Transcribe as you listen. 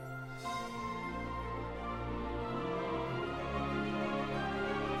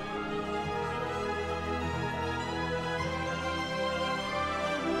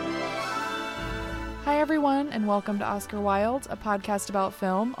Hi everyone, and welcome to Oscar Wild, a podcast about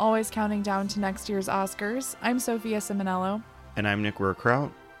film, always counting down to next year's Oscars. I'm Sophia Simonello. And I'm Nick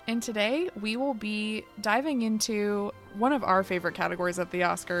Werkraut. And today we will be diving into one of our favorite categories at the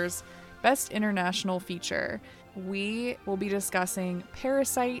Oscars, Best International Feature. We will be discussing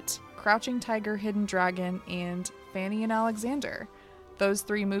Parasite, Crouching Tiger, Hidden Dragon, and Fanny and Alexander. Those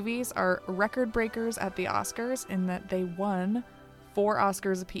three movies are record breakers at the Oscars in that they won 4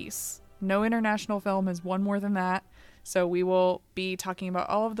 Oscars apiece. No international film has won more than that. So we will be talking about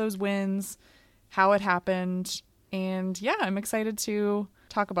all of those wins, how it happened, and yeah, I'm excited to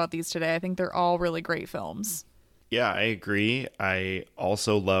talk about these today. I think they're all really great films. Yeah, I agree. I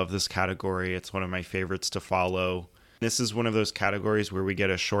also love this category. It's one of my favorites to follow. This is one of those categories where we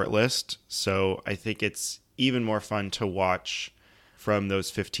get a short list, so I think it's even more fun to watch from those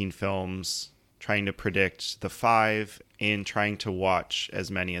 15 films, trying to predict the 5 and trying to watch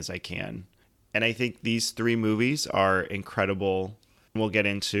as many as I can. And I think these 3 movies are incredible. We'll get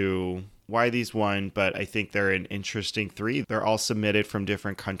into why these won, but I think they're an interesting 3. They're all submitted from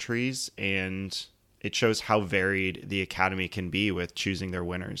different countries, and it shows how varied the Academy can be with choosing their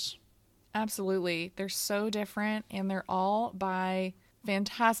winners. Absolutely. They're so different, and they're all by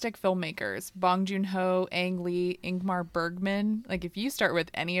fantastic filmmakers. Bong Joon-ho, Ang Lee, Ingmar Bergman. Like, if you start with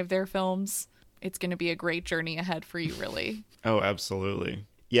any of their films, it's going to be a great journey ahead for you, really. Oh, absolutely.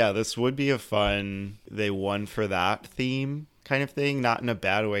 Yeah, this would be a fun, they won for that theme kind of thing. Not in a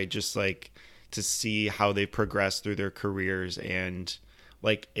bad way, just like to see how they progress through their careers and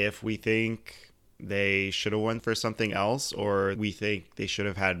like if we think they should have won for something else or we think they should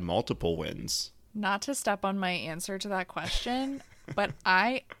have had multiple wins. Not to step on my answer to that question, but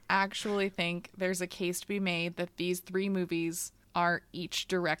I actually think there's a case to be made that these 3 movies are each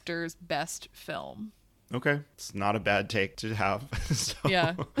director's best film. Okay. It's not a bad take to have. So.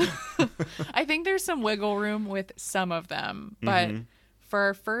 Yeah. I think there's some wiggle room with some of them, but for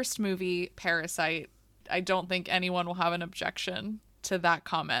our first movie, Parasite, I don't think anyone will have an objection to that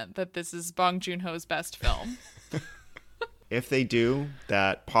comment that this is Bong Joon-ho's best film. If they do,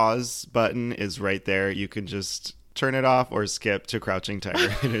 that pause button is right there. You can just turn it off or skip to Crouching Tiger,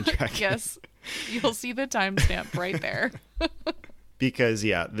 Hidden Dragon. Yes, you'll see the timestamp right there. Because,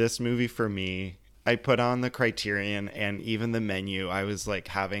 yeah, this movie for me, I put on the Criterion and even the menu, I was like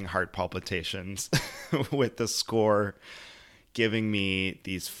having heart palpitations with the score giving me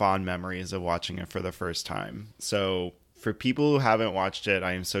these fond memories of watching it for the first time. So for people who haven't watched it,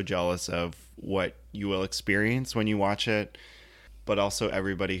 I am so jealous of what you will experience when you watch it. But also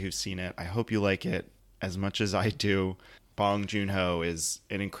everybody who's seen it, I hope you like it as much as I do. Bong Joon-ho is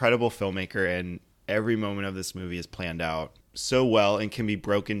an incredible filmmaker, and every moment of this movie is planned out so well and can be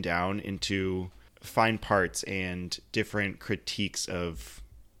broken down into fine parts and different critiques of,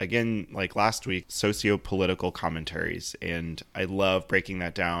 again, like last week, socio-political commentaries. And I love breaking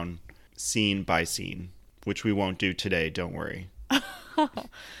that down scene by scene, which we won't do today, don't worry.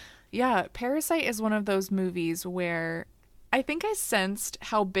 Yeah, Parasite is one of those movies where I think I sensed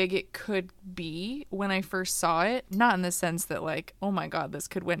how big it could be when I first saw it. Not in the sense that like, oh my God, this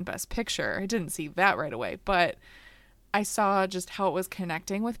could win Best Picture. I didn't see that right away, but I saw just how it was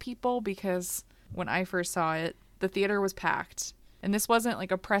connecting with people because when I first saw it, the theater was packed. And this wasn't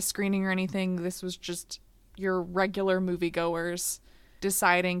like a press screening or anything. This was just your regular moviegoers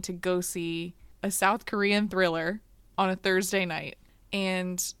deciding to go see a South Korean thriller on a Thursday night.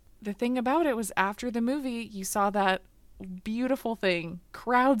 And the thing about it was after the movie, you saw that beautiful thing,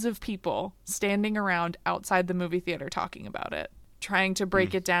 crowds of people standing around outside the movie theater talking about it, trying to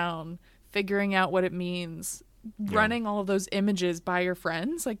break it down, figuring out what it means, running all of those images by your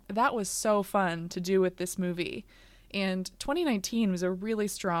friends. Like that was so fun to do with this movie. And 2019 was a really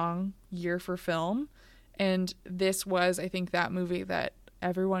strong year for film. And this was, I think, that movie that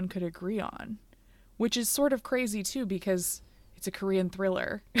everyone could agree on, which is sort of crazy too, because it's a Korean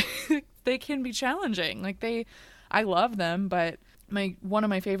thriller. They can be challenging. Like I love them, but one of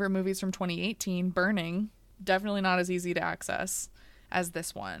my favorite movies from 2018, Burning, definitely not as easy to access as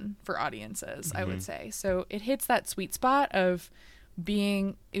this one for audiences, I would say. So it hits that sweet spot of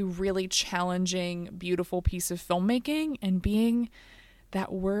being a really challenging, beautiful piece of filmmaking and being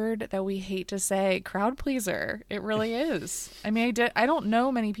that word that we hate to say, crowd pleaser. It really is. I mean, I don't know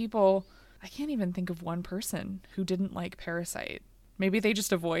many people. I can't even think of one person who didn't like Parasite. Maybe they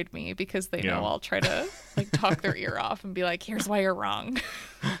just avoid me because they know I'll try to like talk their ear off and be like, here's why you're wrong.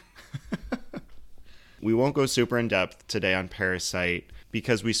 We won't go super in depth today on Parasite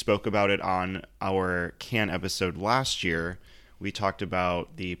because we spoke about it on our Cannes episode last year. We talked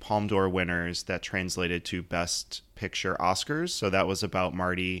about the Palme d'Or winners that translated to Best Picture Oscars. So that was about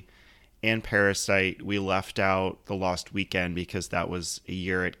Marty and Parasite, we left out The Lost Weekend because that was a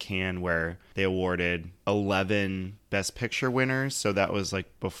year at Cannes where they awarded 11 Best Picture winners. So that was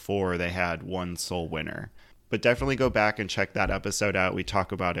like before they had one sole winner. But definitely go back and check that episode out. We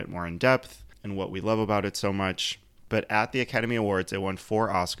talk about it more in depth and what we love about it so much. But at the Academy Awards, it won 4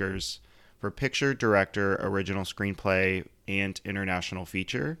 Oscars for Picture, Director, Original Screenplay, and International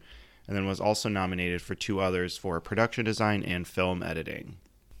Feature, and then was also nominated for 2 others for Production Design and Film Editing.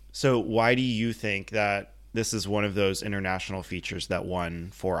 So why do you think that this is one of those international features that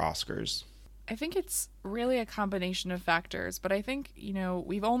won 4 Oscars? I think it's really a combination of factors, but I think,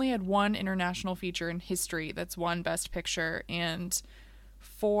 we've only had one international feature in history that's won Best Picture, and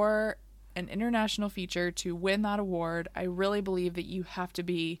for an international feature to win that award, I really believe that you have to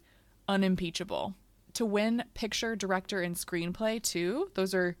be unimpeachable. To win Picture, Director, and Screenplay, too,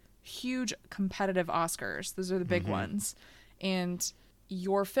 those are huge competitive Oscars. Those are the big ones. And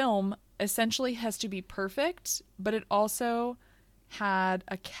your film essentially has to be perfect, but it also had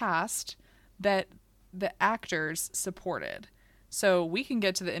a cast that the actors supported. So we can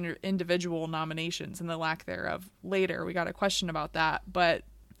get to the individual nominations and the lack thereof later. We got a question about that. But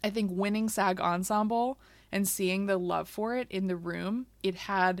I think winning SAG Ensemble and seeing the love for it in the room, it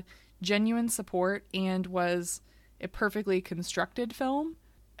had genuine support and was a perfectly constructed film.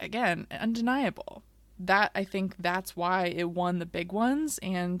 Again, undeniable. That, I think that's why it won the big ones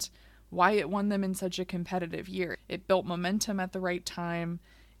and why it won them in such a competitive year. It built momentum at the right time,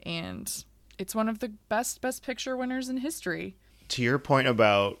 and it's one of the best Picture winners in history. To your point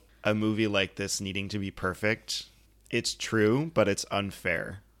about a movie like this needing to be perfect, it's true, but it's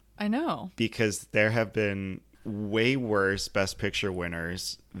unfair. I know. Because there have been way worse Best Picture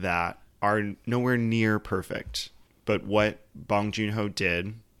winners that are nowhere near perfect. But what Bong Joon-ho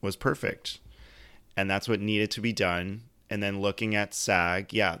did was perfect. And that's what needed to be done. And then looking at SAG,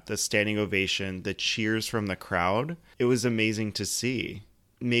 the standing ovation, the cheers from the crowd, it was amazing to see.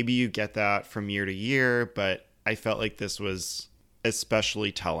 Maybe you get that from year to year, but I felt like this was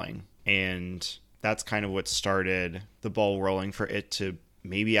especially telling. And that's kind of what started the ball rolling for it to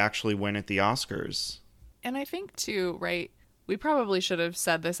maybe actually win at the Oscars. And I think too, right, we probably should have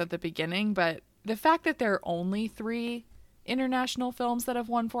said this at the beginning, but the fact that there are only 3 international films that have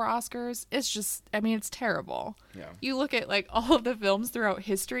won 4 Oscars is just, it's terrible. Yeah. You look at like all of the films throughout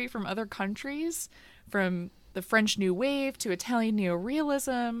history from other countries, from the French New Wave to Italian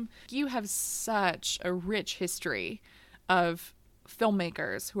neorealism. You have such a rich history of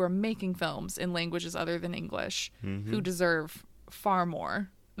filmmakers who are making films in languages other than English, who deserve far more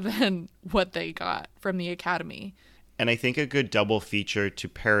than what they got from the Academy. And I think a good double feature to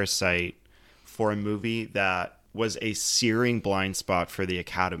Parasite for a movie that was a searing blind spot for the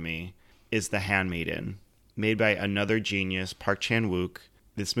Academy is The Handmaiden, made by another genius, Park Chan-wook.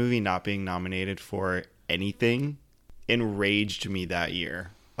 This movie not being nominated for anything enraged me that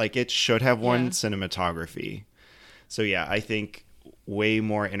year. Like, it should have won cinematography. So I think way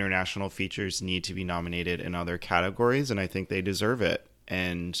more international features need to be nominated in other categories, and I think they deserve it.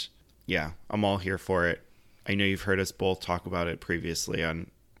 And I'm all here for it. I know you've heard us both talk about it previously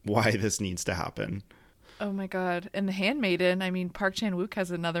on why this needs to happen. Oh my God. And The Handmaiden, Park Chan-wook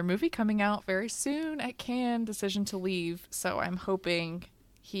has another movie coming out very soon at Cannes, Decision to Leave. So I'm hoping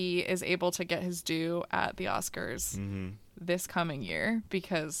he is able to get his due at the Oscars this coming year,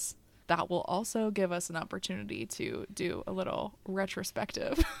 because that will also give us an opportunity to do a little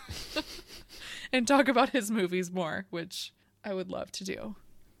retrospective and talk about his movies more, which I would love to do.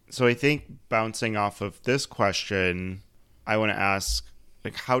 So I think bouncing off of this question, I want to ask,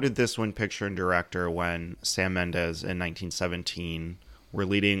 how did this win Picture and Director when Sam Mendes in 1917 were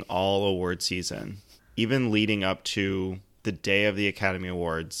leading all award season? Even leading up to the day of the Academy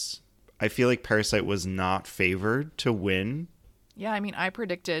Awards, I feel like Parasite was not favored to win. Yeah, I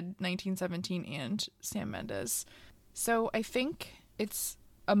predicted 1917 and Sam Mendes. So I think it's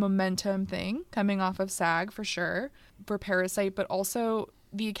a momentum thing coming off of SAG for sure for Parasite, but also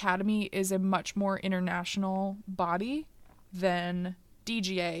the Academy is a much more international body than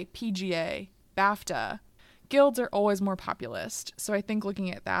DGA, PGA, BAFTA. Guilds are always more populist. So I think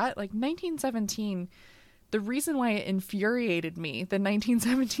looking at that, like 1917, the reason why it infuriated me that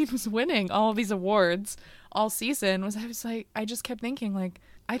 1917 was winning all of these awards all season was I just kept thinking,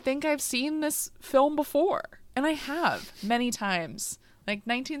 I think I've seen this film before. And I have many times.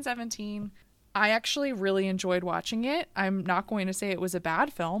 1917, I actually really enjoyed watching it. I'm not going to say it was a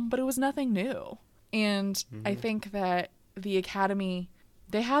bad film, but it was nothing new. And I think that the Academy,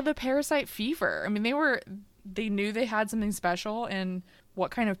 they had the Parasite fever. They knew they had something special, and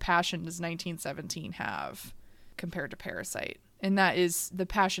what kind of passion does 1917 have compared to Parasite? And that is the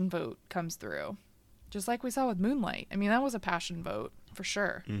passion vote comes through. Just like we saw with Moonlight. I mean, that was a passion vote for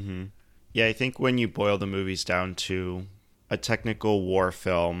sure. Mm-hmm. Yeah, I think when you boil the movies down to a technical war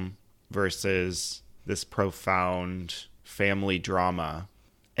film versus this profound family drama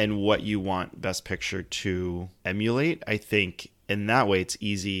and what you want Best Picture to emulate, I think in that way it's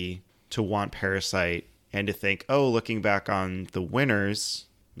easy to want Parasite and to think, oh, looking back on the winners,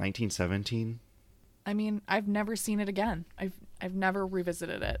 1917. I mean, I've never seen it again. I've never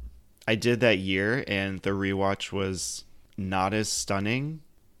revisited it. I did that year, and the rewatch was not as stunning,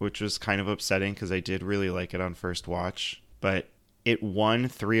 which was kind of upsetting because I did really like it on first watch. But it won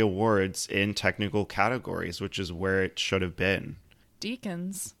 3 awards in technical categories, which is where it should have been.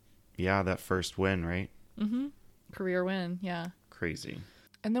 Deacons. Yeah, that first win, right? Mm-hmm. Career win, yeah. Crazy.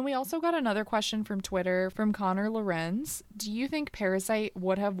 And then we also got another question from Twitter from Connor Lorenz. Do you think Parasite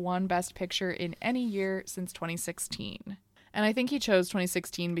would have won Best Picture in any year since 2016? And I think he chose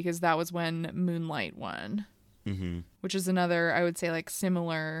 2016 because that was when Moonlight won. Mm-hmm. Which is another, I would say, like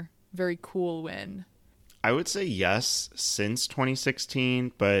similar, very cool win. I would say yes since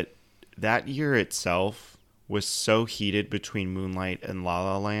 2016, but that year itself was so heated between Moonlight and La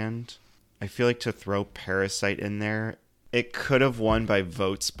La Land. I feel like to throw Parasite in there, it could have won by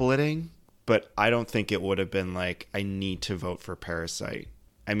vote splitting, but I don't think it would have been like, I need to vote for Parasite.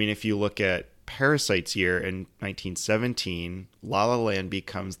 I mean, if you look at Parasite's year in 1917, La La Land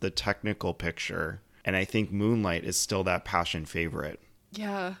becomes the technical picture, and I think Moonlight is still that passion favorite.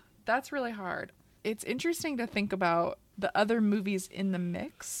 Yeah, that's really hard. It's interesting to think about the other movies in the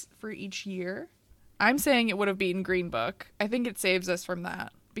mix for each year. I'm saying it would have beaten Green Book. I think it saves us from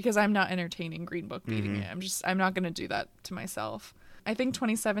that because I'm not entertaining Green Book beating it. I'm not going to do that to myself. I think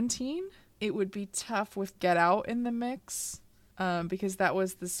 2017, it would be tough with Get Out in the mix because that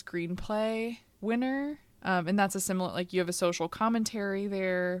was the screenplay winner. And that's a similar, like you have a social commentary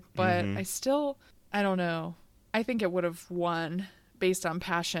there, but I don't know. I think it would have won based on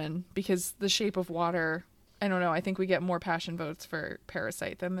passion because The Shape of Water, I don't know. I think we get more passion votes for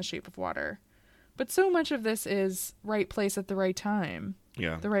Parasite than The Shape of Water. But so much of this is right place at the right time.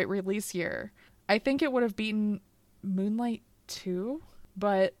 Yeah. The right release year. I think it would have beaten Moonlight too,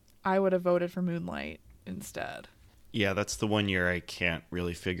 but I would have voted for Moonlight instead. Yeah, that's the one year I can't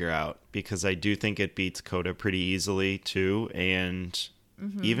really figure out because I do think it beats Coda pretty easily too, and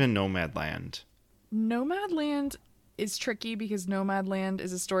even Nomadland. Nomadland is tricky because Nomadland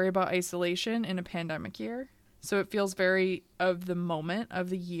is a story about isolation in a pandemic year. So it feels very of the moment of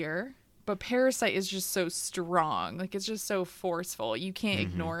the year. But Parasite is just so strong. Like, it's just so forceful. You can't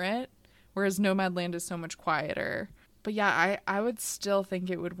ignore it. Whereas Nomadland is so much quieter. But yeah, I would still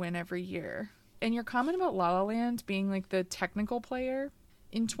think it would win every year. And your comment about La La Land being like the technical player,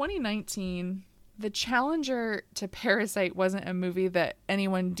 in 2019, the challenger to Parasite wasn't a movie that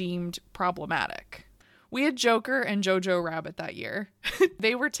anyone deemed problematic. We had Joker and Jojo Rabbit that year.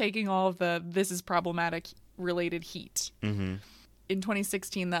 They were taking all of the this is problematic related heat. Mm-hmm. In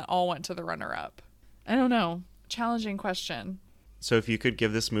 2016, that all went to the runner-up. I don't know. Challenging question. So if you could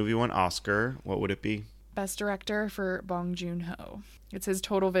give this movie one Oscar, what would it be? Best Director for Bong Joon-ho. It's his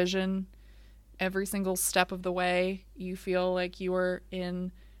total vision. Every single step of the way, you feel like you are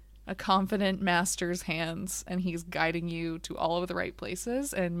in a confident master's hands, and he's guiding you to all of the right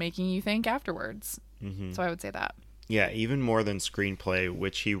places and making you think afterwards. So I would say that. Yeah, even more than screenplay,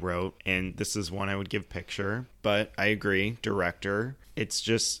 which he wrote, and this is one I would give picture, but I agree, director. It's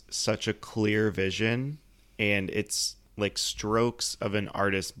just such a clear vision, and it's like strokes of an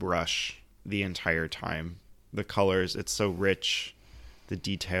artist's brush the entire time. The colors, it's so rich, the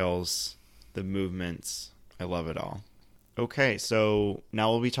details, the movements, I love it all. Okay, so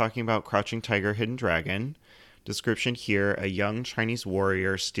now we'll be talking about Crouching Tiger, Hidden Dragon. Description here, a young Chinese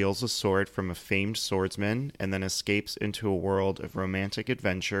warrior steals a sword from a famed swordsman and then escapes into a world of romantic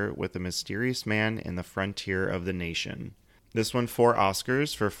adventure with a mysterious man in the frontier of the nation. This won 4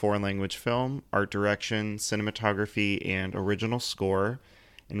 Oscars for foreign language film, art direction, cinematography, and original score,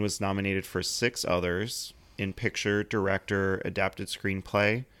 and was nominated for 6 others in picture, director, adapted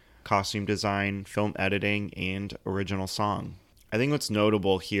screenplay, costume design, film editing, and original song. I think what's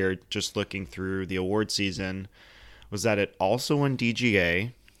notable here, just looking through the award season, was that it also won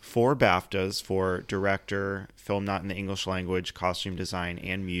DGA, 4 BAFTAs for director, film not in the English language, costume design,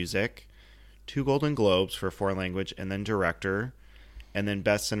 and music, 2 Golden Globes for foreign language and then director, and then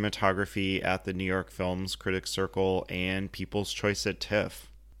best cinematography at the New York Films Critics Circle and People's Choice at TIFF.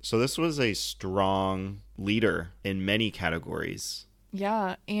 So this was a strong leader in many categories.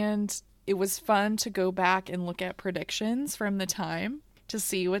 Yeah, and it was fun to go back and look at predictions from the time to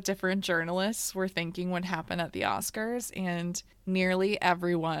see what different journalists were thinking would happen at the Oscars, and nearly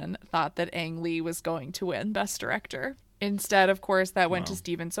everyone thought that Ang Lee was going to win Best Director. Instead, of course, that went to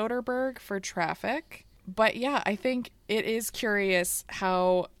Steven Soderbergh for Traffic. But yeah, I think it is curious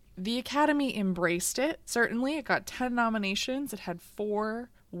how the Academy embraced it. Certainly, it got 10 nominations. It had 4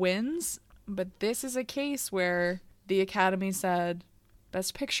 wins. But this is a case where the Academy said,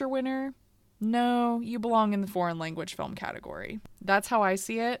 Best Picture winner? No, you belong in the foreign language film category. That's how I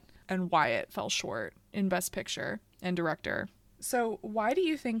see it, and why it fell short in Best Picture and Director. So why do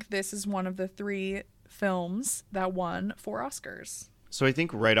you think this is one of the 3 films that won 4 Oscars? So I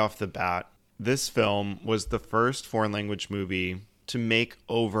think right off the bat, this film was the first foreign language movie to make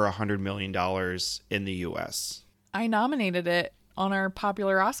over $100 million in the US. I nominated it on our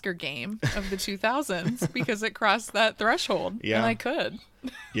popular Oscar game of the 2000s because it crossed that threshold, and I could.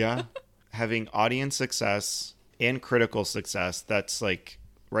 Yeah. Having audience success and critical success, that's like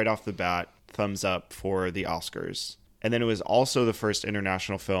right off the bat, thumbs up for the Oscars. And then it was also the first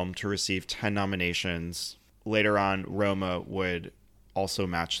international film to receive 10 nominations. Later on, Roma would also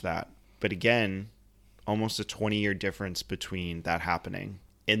match that. But again, almost a 20-year difference between that happening.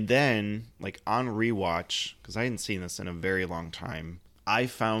 And then, like on rewatch, because I hadn't seen this in a very long time, I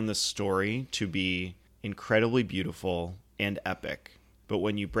found the story to be incredibly beautiful and epic. But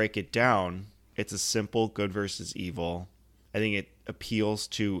when you break it down, it's a simple good versus evil. I think it appeals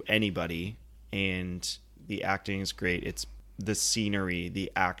to anybody, and the acting is great. It's the scenery, the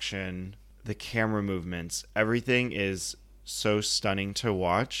action, the camera movements. Everything is so stunning to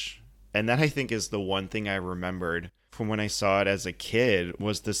watch. And that, I think, is the one thing I remembered from when I saw it as a kid,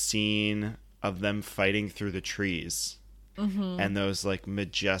 was the scene of them fighting through the trees. And those like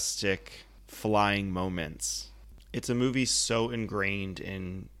majestic flying moments. It's a movie so ingrained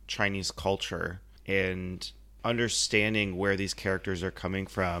in Chinese culture, and understanding where these characters are coming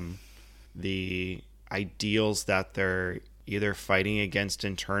from, the ideals that they're either fighting against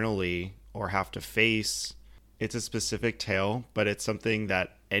internally or have to face. It's a specific tale, but it's something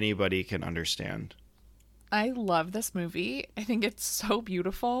that anybody can understand. I love this movie. I think it's so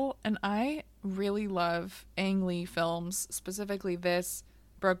beautiful, and I really love Ang Lee films, specifically this,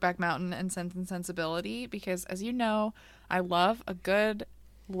 Brokeback Mountain, and Sense and Sensibility, because as you know, I love a good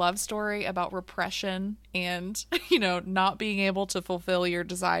love story about repression and, not being able to fulfill your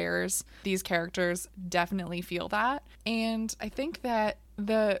desires. These characters definitely feel that. And I think that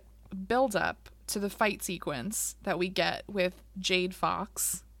the build up to the fight sequence that we get with Jade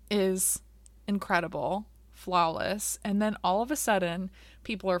Fox is incredible, flawless. And then all of a sudden,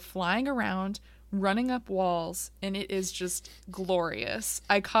 people are flying around, running up walls, and it is just glorious.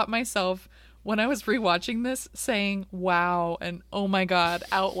 I caught myself when I was rewatching this saying wow and oh my god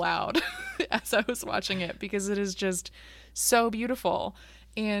out loud as I was watching it, because it is just so beautiful.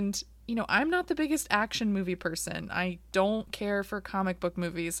 And I'm not the biggest action movie person. I don't care for comic book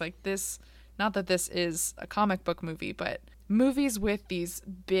movies like this. Not that this is a comic book movie, but movies with these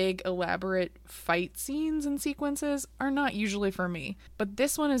big, elaborate fight scenes and sequences are not usually for me. But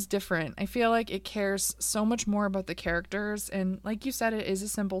this one is different. I feel like it cares so much more about the characters. And like you said, it is a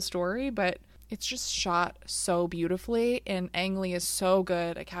simple story, but it's just shot so beautifully. And Ang Lee is so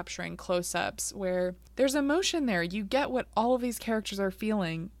good at capturing close-ups where there's emotion there. You get what all of these characters are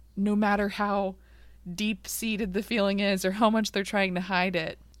feeling, no matter how deep-seated the feeling is or how much they're trying to hide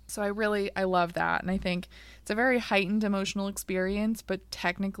it. So I love that. And I think it's a very heightened emotional experience, but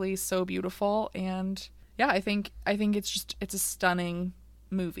technically so beautiful. And yeah, I think it's a stunning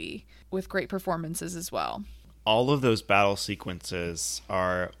movie with great performances as well. All of those battle sequences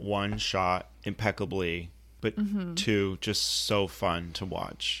are one shot impeccably, but two, just so fun to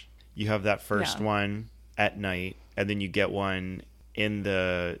watch. You have that first one at night, and then you get one in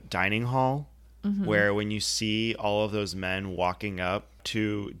the dining hall where when you see all of those men walking up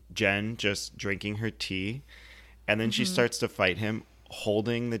to Jen just drinking her tea, and then she starts to fight him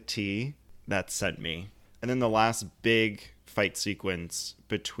holding the tea, that sent me. And then the last big fight sequence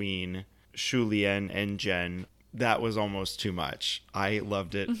between Shu Lian and Jen, that was almost too much. I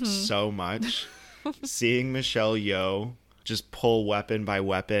loved it so much. Seeing Michelle Yeoh just pull weapon by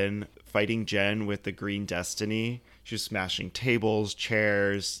weapon, fighting Jen with the green destiny. She's smashing tables,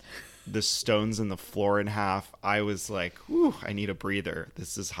 chairs, the stones in the floor in half. I was like, whew, I need a breather.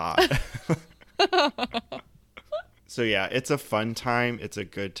 This is hot. So yeah, it's a fun time. It's a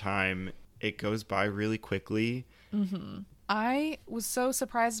good time. It goes by really quickly. I was so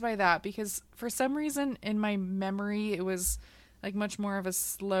surprised by that because for some reason in my memory, it was like much more of a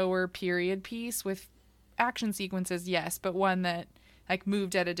slower period piece with action sequences, yes, but one that like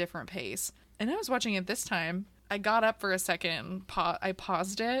moved at a different pace. And I was watching it this time. I got up for a second, I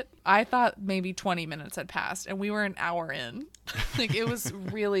paused it. I thought maybe 20 minutes had passed, and we were an hour in. Like,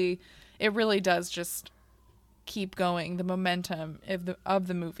 it really does just keep going. The momentum of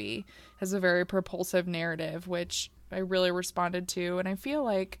the movie has a very propulsive narrative, which I really responded to. And I feel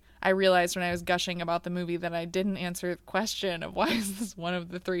like I realized when I was gushing about the movie that I didn't answer the question of why is this one of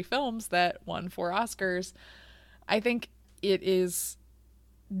the 3 films that won 4 Oscars. I think it is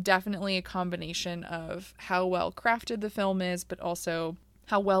definitely a combination of how well crafted the film is, but also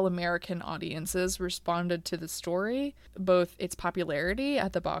how well American audiences responded to the story, both its popularity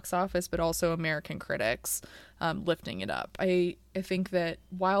at the box office, but also American critics lifting it up. I think that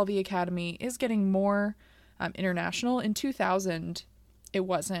while the Academy is getting more international, in 2000, it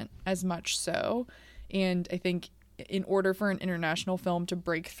wasn't as much so. And I think in order for an international film to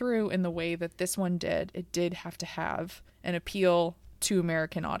break through in the way that this one did, it did have to have an appeal to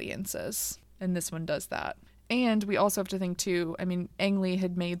American audiences. And this one does that. And we also have to think too, I mean, Ang Lee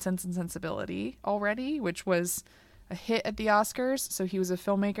had made Sense and Sensibility already, which was a hit at the Oscars. So he was a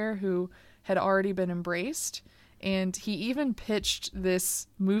filmmaker who had already been embraced. And he even pitched this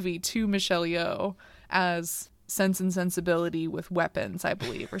movie to Michelle Yeoh as Sense and Sensibility with weapons, I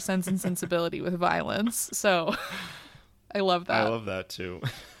believe, or Sense and Sensibility with violence. So I love that. I love that too.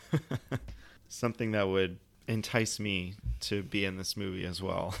 Something that would entice me to be in this movie as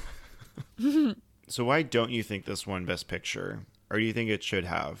well. So why don't you think this won Best Picture? Or do you think it should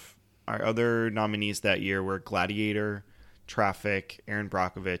have? Our other nominees that year were Gladiator, Traffic, Aaron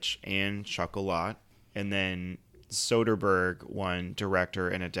Brockovich, and Chocolat. And then Soderbergh won Director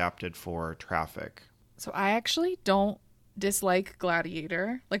and Adapted for Traffic. So I actually don't dislike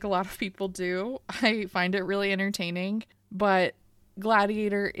Gladiator like a lot of people do. I find it really entertaining. But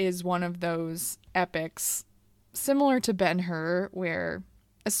Gladiator is one of those epics similar to Ben-Hur, where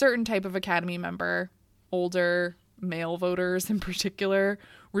a certain type of Academy member, older male voters in particular,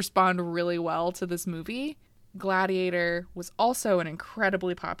 respond really well to this movie. Gladiator was also an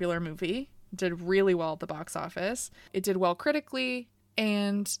incredibly popular movie. It did really well at the box office. It did well critically,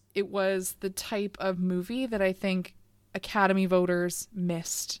 and it was the type of movie that I think Academy voters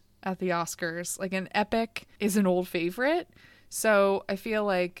missed at the Oscars. Like, an epic is an old favorite, so I feel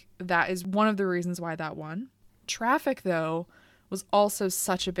like that is one of the reasons why that won. Traffic, though, was also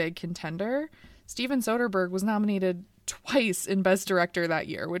such a big contender. Steven Soderbergh was nominated twice in Best Director that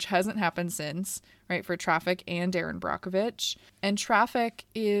year, which hasn't happened since, right, for Traffic and Aaron Brockovich. And Traffic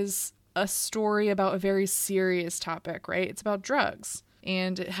is a story about a very serious topic, right? It's about drugs.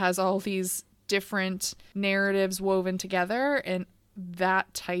 And it has all these different narratives woven together. And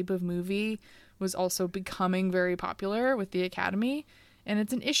that type of movie was also becoming very popular with the Academy. And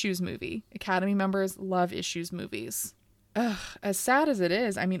it's an issues movie. Academy members love issues movies. Ugh, as sad as it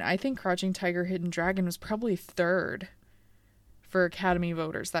is, I mean, I think Crouching Tiger, Hidden Dragon was probably 3rd for Academy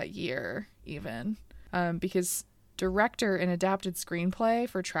voters that year, even. Because director and adapted screenplay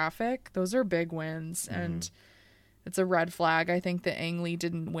for Traffic, those are big wins. Mm-hmm. And it's a red flag, I think, that Ang Lee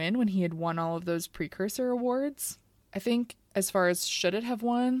didn't win when he had won all of those precursor awards. I think as far as should it have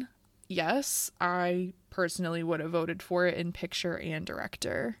won, yes, I personally would have voted for it in picture and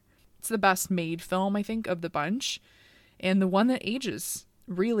director. It's the best made film, I think, of the bunch. And the one that ages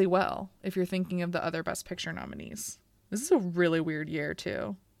really well, if you're thinking of the other Best Picture nominees. This is a really weird year,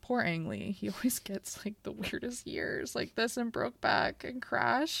 too. Poor Ang Lee. He always gets, like, the weirdest years. Like this and Brokeback and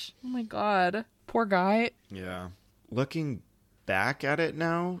Crash. Oh, my God. Poor guy. Yeah. Looking back at it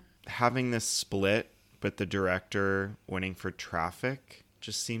now, having this split, but the director winning for Traffic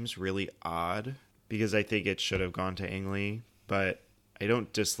just seems really odd. Because I think it should have gone to Ang Lee. But I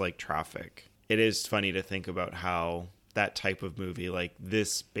don't dislike Traffic. It is funny to think about how that type of movie, like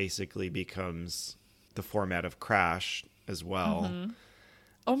this, basically becomes the format of Crash as well. Mm-hmm.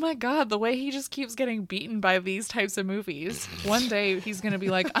 Oh my God, the way he just keeps getting beaten by these types of movies. One day he's going to be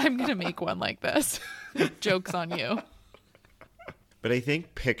like, I'm going to make one like this. Joke's on you. But I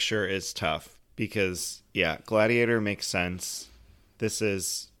think picture is tough because, yeah, Gladiator makes sense. This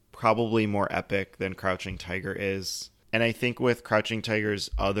is probably more epic than Crouching Tiger is. And I think with Crouching Tiger's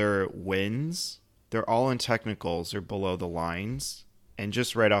other wins, they're all in technicals or below the lines. And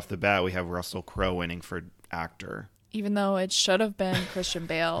just right off the bat, we have Russell Crowe winning for actor. Even though it should have been Christian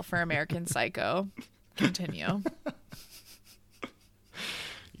Bale for American Psycho. Continue.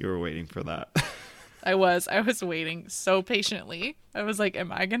 You were waiting for that. I was waiting so patiently. I was like,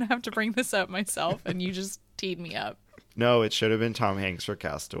 am I going to have to bring this up myself? And you just teed me up. No, it should have been Tom Hanks for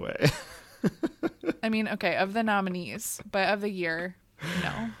Castaway. I mean, okay, of the nominees, but of the year,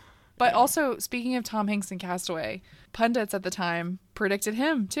 no. But also, speaking of Tom Hanks and Castaway, pundits at the time predicted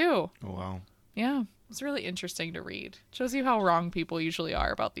him, too. Oh, wow. Yeah. It's really interesting to read. Shows you how wrong people usually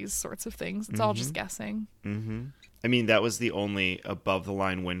are about these sorts of things. It's all just guessing. Mm-hmm. I mean, that was the only above the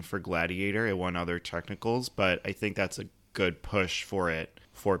line win for Gladiator. It won other technicals, but I think that's a good push for it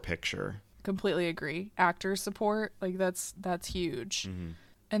for picture. Completely agree. Actor support, like that's huge.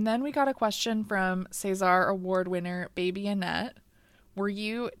 And then we got a question from César Award winner Baby Annette. Were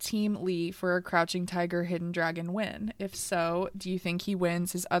you Team Lee for a Crouching Tiger, Hidden Dragon win? If so, do you think he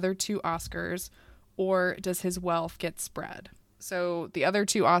wins his other 2 Oscars, or does his wealth get spread? So the other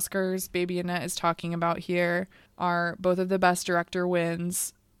 2 Oscars Baby Annette is talking about here are both of the Best Director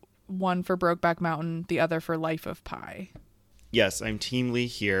wins, one for Brokeback Mountain, the other for Life of Pi. Yes, I'm Team Lee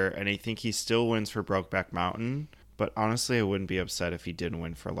here, and I think he still wins for Brokeback Mountain, but honestly, I wouldn't be upset if he didn't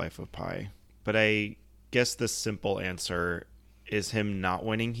win for Life of Pi. But I guess the simple answer is him not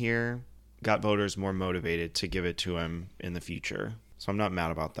winning here got voters more motivated to give it to him in the future. So I'm not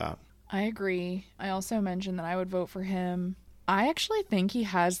mad about that. I agree. I also mentioned that I would vote for him. I actually think he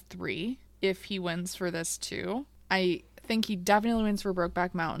has 3 if he wins for this too. I think he definitely wins for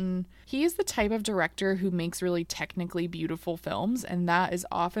Brokeback Mountain. He is the type of director who makes really technically beautiful films, and that is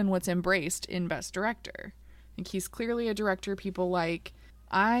often what's embraced in Best Director. I think he's clearly a director people like.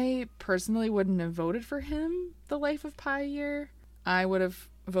 I personally wouldn't have voted for him the Life of Pi year. I would have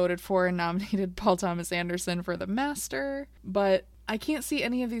voted for and nominated Paul Thomas Anderson for The Master, but I can't see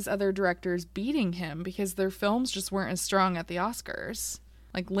any of these other directors beating him because their films just weren't as strong at the Oscars.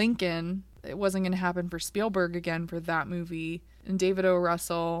 Like Lincoln, it wasn't going to happen for Spielberg again for that movie. And David O.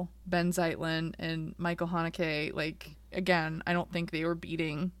 Russell, Ben Zeitlin, and Michael Haneke, like, again, I don't think they were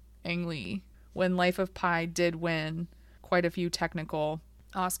beating Ang Lee when Life of Pi did win quite a few technical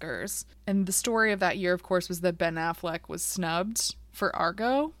Oscars. And the story of that year, of course, was that Ben Affleck was snubbed for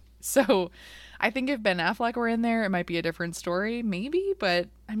Argo. So I think if Ben Affleck were in there, it might be a different story, maybe. But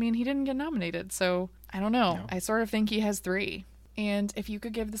I mean, he didn't get nominated, so I don't know. No. I sort of think he has 3. And if you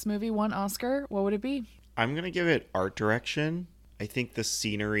could give this movie 1 Oscar, what would it be? I'm going to give it art direction. I think the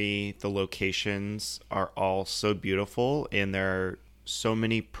scenery, the locations are all so beautiful, and there are so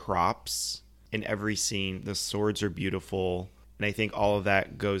many props in every scene. The swords are beautiful. And I think all of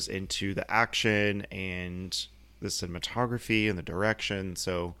that goes into the action and the cinematography and the direction.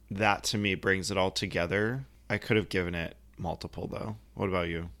 So that to me brings it all together. I could have given it multiple though. What about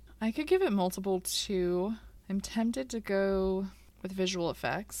you? I could give it multiple too. I'm tempted to go with visual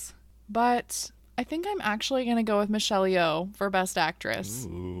effects, but I think I'm actually going to go with Michelle Yeoh for Best Actress.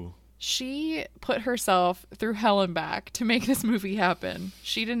 Ooh. She put herself through hell and back to make this movie happen.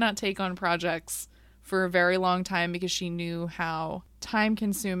 She did not take on projects for a very long time because she knew how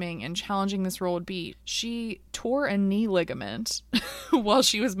time-consuming and challenging this role would be. She tore a knee ligament while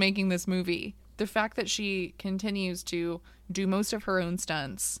she was making this movie. The fact that she continues to do most of her own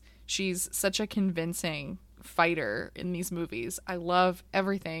stunts, she's such a convincing fighter in these movies. I love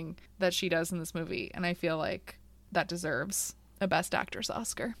everything that she does in this movie, and I feel like that deserves a Best Actress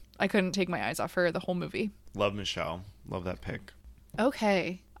Oscar. I couldn't take my eyes off her the whole movie. Love Michelle. Love that pick.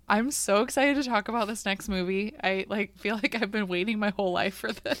 Okay. I'm so excited to talk about this next movie. I feel like I've been waiting my whole life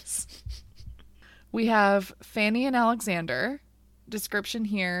for this. We have Fanny and Alexander. Description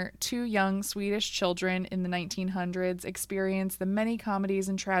here: 2 young Swedish children in the 1900s experience the many comedies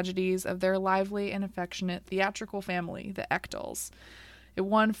and tragedies of their lively and affectionate theatrical family, the Echtels. It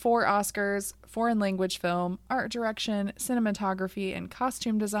won 4 Oscars: foreign language film, art direction, cinematography, and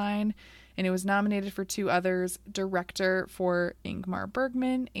costume design. And it was nominated for 2 others, director for Ingmar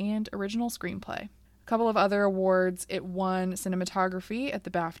Bergman and original screenplay. A couple of other awards: it won cinematography at the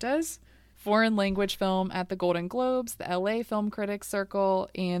BAFTAs, foreign language film at the Golden Globes, the LA Film Critics Circle,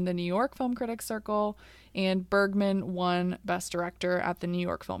 and the New York Film Critics Circle, and Bergman won Best Director at the New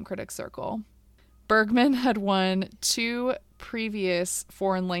York Film Critics Circle. Bergman had won 2 previous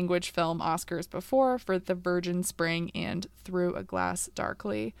foreign language film Oscars before for The Virgin Spring and Through a Glass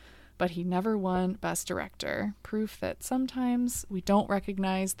Darkly, but he never won Best Director. Proof that sometimes we don't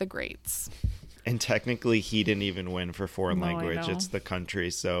recognize the greats. And technically, he didn't even win for foreign language. It's the country.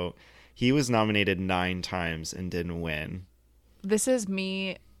 So he was nominated 9 times and didn't win. This is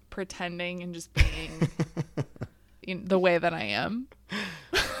me pretending and just being the way that I am.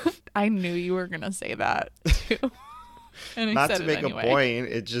 I knew you were going to say that too. And not to make a point.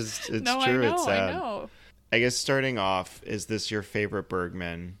 It's no, true. I know, it's sad. I know. I guess starting off, is this your favorite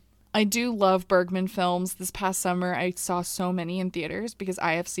Bergman? I do love Bergman films. This past summer, I saw so many in theaters because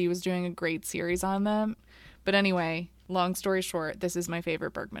IFC was doing a great series on them. But anyway, long story short, this is my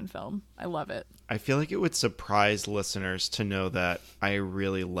favorite Bergman film. I love it. I feel like it would surprise listeners to know that I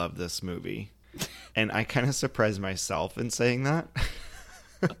really love this movie. And I kind of surprised myself in saying that.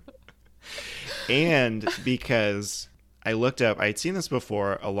 And because I'd seen this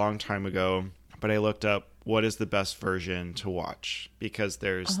before a long time ago, but I looked up what is the best version to watch, because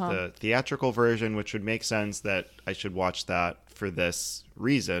there's the theatrical version, which would make sense that I should watch that for this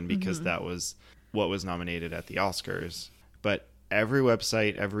reason, because that was what was nominated at the Oscars. But every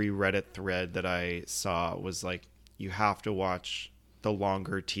website, every Reddit thread that I saw was like, you have to watch the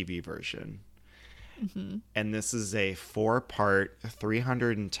longer TV version. And this is a 4-part,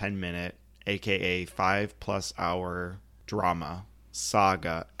 310-minute, aka 5+ hour drama,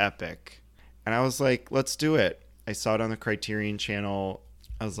 saga, epic. And I was like, let's do it. I saw it on the Criterion channel.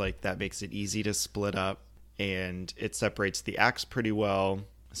 I was like, that makes it easy to split up, and it separates the acts pretty well.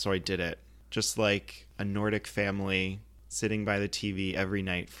 So I did it. Just like a Nordic family sitting by the TV every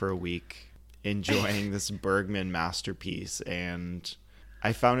night for a week, enjoying this Bergman masterpiece. And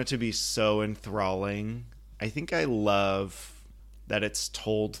I found it to be so enthralling. I think I love that it's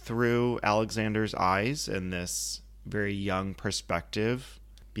told through Alexander's eyes and this very young perspective,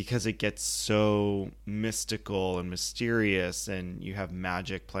 because it gets so mystical and mysterious, and you have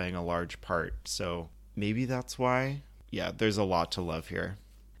magic playing a large part. So maybe that's why. Yeah, there's a lot to love here.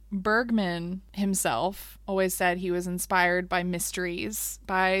 Bergman himself always said he was inspired by mysteries,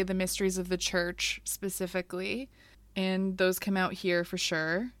 by the mysteries of the church specifically. And those come out here for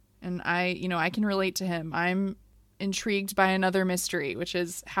sure. And I can relate to him. I'm intrigued by another mystery, which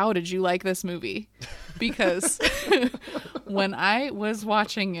is, how did you like this movie? Because when I was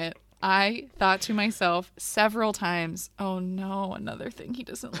watching it, I thought to myself several times, oh no, another thing he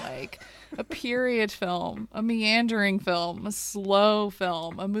doesn't like. A period film, a meandering film, a slow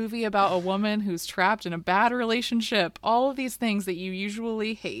film, a movie about a woman who's trapped in a bad relationship. All of these things that you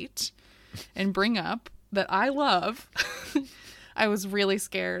usually hate and bring up that I love. I was really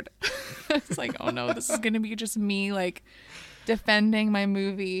scared. It's like, oh no, this is going to be just me like defending my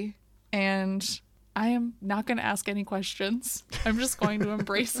movie, and I am not going to ask any questions. I'm just going to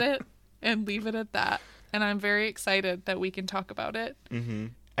embrace it and leave it at that. And I'm very excited that we can talk about it. Mm-hmm.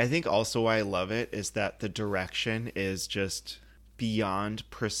 I think also why I love it is that the direction is just beyond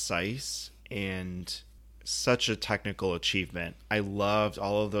precise and such a technical achievement. I loved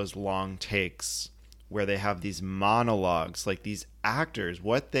all of those long takes where they have these monologues, like these actors,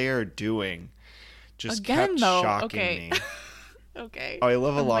 what they are doing just kept shocking me. Okay. Oh, I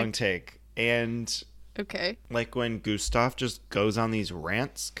love a long take. And okay, like when Gustav just goes on these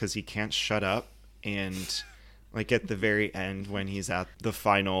rants because he can't shut up, and like at the very end when he's at the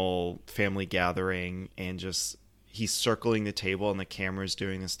final family gathering and just he's circling the table and the camera's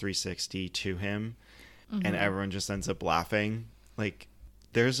doing this 360 to him, and everyone just ends up laughing. Like,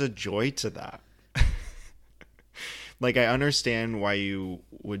 there's a joy to that. Like, I understand why you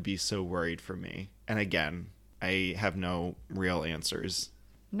would be so worried for me. And again, I have no real answers.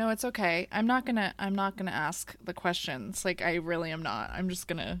 No, it's okay. I'm not gonna ask the questions. Like, I really am not. I'm just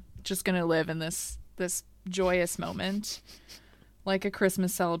gonna live in this joyous moment, like a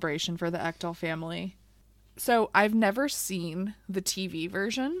Christmas celebration for the Ekdahl family. So I've never seen the TV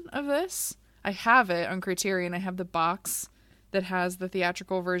version of this. I have it on Criterion. I have the box that has the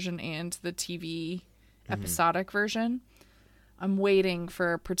theatrical version and the TV episodic version. I'm waiting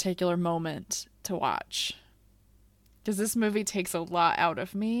for a particular moment to watch, because this movie takes a lot out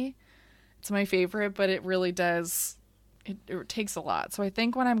of me. It's my favorite, but it really does. It takes a lot. So I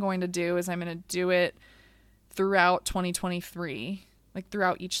think what I'm going to do is I'm going to do it throughout 2023, like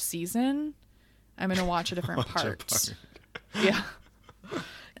throughout each season. I'm going to watch a different part. Yeah.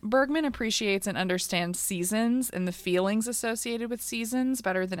 Bergman appreciates and understands seasons and the feelings associated with seasons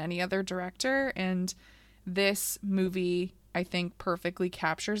better than any other director. And this movie, I think, perfectly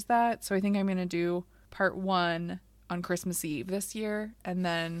captures that. So I think I'm going to do part 1 on Christmas Eve this year, and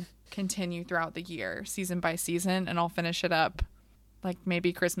then continue throughout the year, season by season, and I'll finish it up like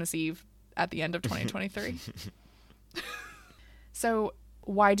maybe Christmas Eve at the end of 2023. So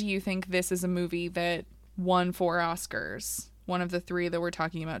why do you think this is a movie that won 4 Oscars? One of the 3 that we're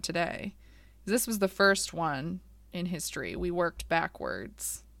talking about today. This was the first one in history. We worked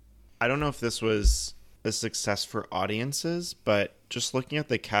backwards. I don't know if this was a success for audiences, but just looking at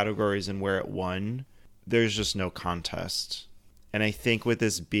the categories and where it won, there's just no contest. And I think with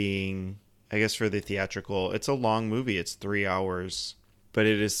this being, I guess for the theatrical, it's a long movie. It's 3 hours, but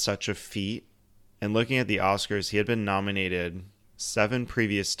it is such a feat. And looking at the Oscars, he had been nominated 7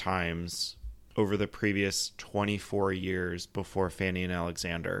 previous times over the previous 24 years before Fanny and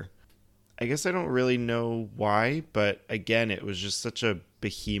Alexander. I guess I don't really know why, but again, it was just such a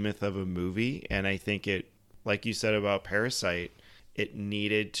behemoth of a movie. And I think it, like you said about Parasite, it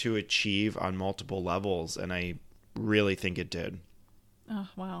needed to achieve on multiple levels. And I really think it did. Oh,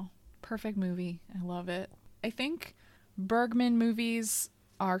 wow. Perfect movie. I love it. I think Bergman movies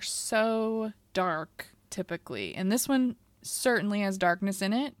are so dark typically, and this one certainly has darkness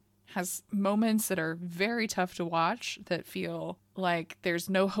in it, has moments that are very tough to watch that feel like there's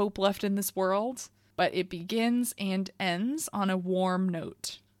no hope left in this world, but it begins and ends on a warm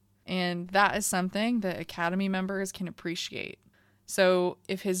note. And that is something that Academy members can appreciate. So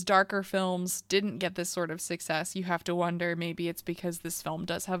if his darker films didn't get this sort of success, you have to wonder maybe it's because this film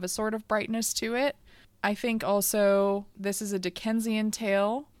does have a sort of brightness to it. I think also this is a Dickensian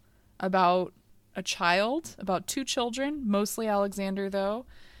tale about a child, about two children, mostly Alexander though,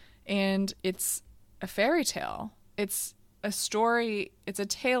 and it's a fairy tale. It's a story, it's a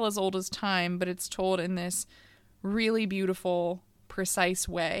tale as old as time, but it's told in this really beautiful, precise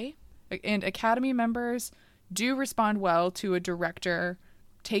way. And Academy members do respond well to a director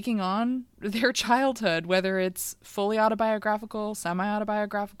taking on their childhood, whether it's fully autobiographical,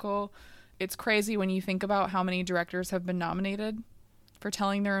 semi-autobiographical. It's crazy when you think about how many directors have been nominated for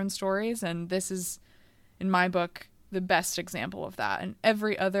telling their own stories, and this is, in my book, the best example of that. And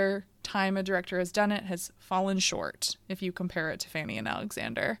every other time a director has done it has fallen short if you compare it to Fanny and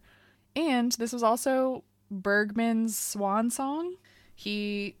Alexander. And this was also Bergman's swan song.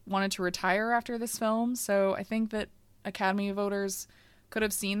 He wanted to retire after this film, so I think that Academy voters could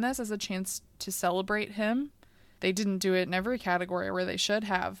have seen this as a chance to celebrate him. They didn't do it in every category where they should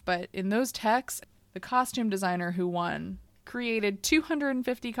have, but in those texts, the costume designer who won created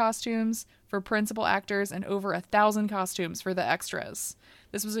 250 costumes for principal actors and over 1,000 costumes for the extras.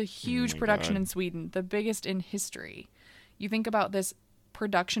 This was a huge production in Sweden, the biggest in history. You think about this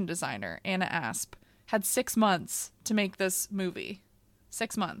production designer, Anna Asp, had 6 months to make this movie.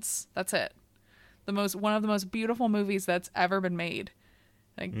 6 months. That's it. One of the most beautiful movies that's ever been made.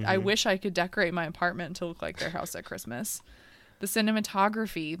 I wish I could decorate my apartment to look like their house at Christmas. The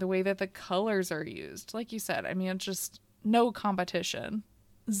cinematography, the way that the colors are used, like you said, I mean, it's just no competition.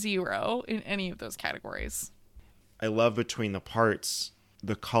 Zero in any of those categories. I love between the parts,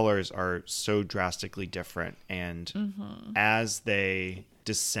 the colors are so drastically different. And as they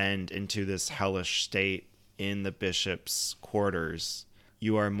descend into this hellish state in the bishop's quarters,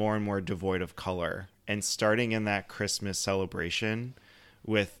 you are more and more devoid of color. And starting in that Christmas celebration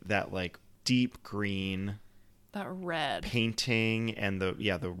with that like deep green, that red painting and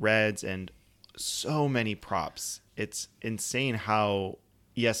the reds and so many props. It's insane how,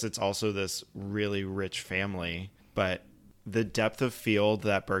 yes, it's also this really rich family, but the depth of field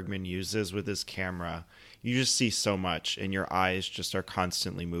that Bergman uses with his camera, you just see so much and your eyes just are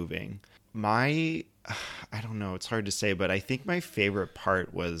constantly moving. I don't know, it's hard to say, but I think my favorite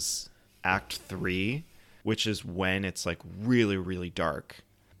part was Act 3, which is when it's like really, really dark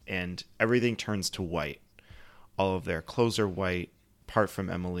and everything turns to white. All of their clothes are white, apart from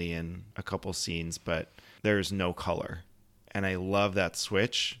Emily in a couple scenes, but there's no color. And I love that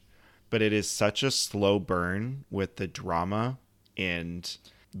switch, but it is such a slow burn with the drama and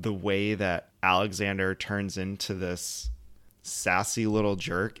the way that Alexander turns into this sassy little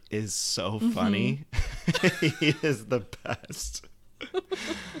jerk is so funny. He is the best.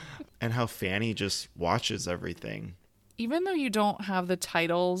 And how Fanny just watches everything. Even though you don't have the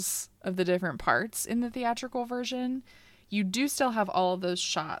titles of the different parts in the theatrical version, you do still have all of those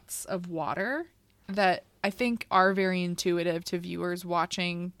shots of water that I think are very intuitive to viewers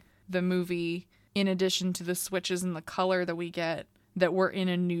watching the movie, in addition to the switches and the color that we get, that we're in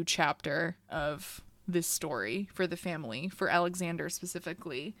a new chapter of this story for the family, for Alexander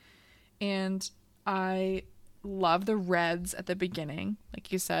specifically. And I love the reds at the beginning,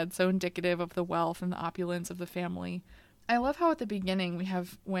 like you said, so indicative of the wealth and the opulence of the family. I love how at the beginning we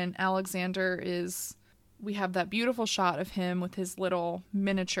have we have that beautiful shot of him with his little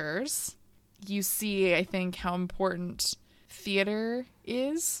miniatures. You see, I think, how important theater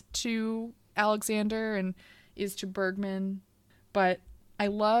is to Alexander and is to Bergman. But I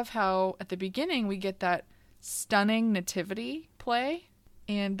love how at the beginning we get that stunning nativity play,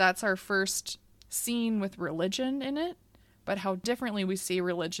 and that's our first scene with religion in it, but how differently we see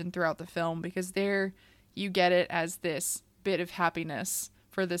religion throughout the film, because there you get it as this bit of happiness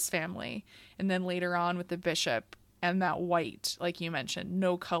for this family. And then later on with the bishop and that white, like you mentioned,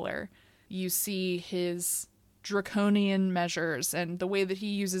 no color, you see his draconian measures and the way that he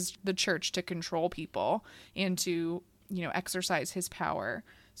uses the church to control people and to, exercise his power.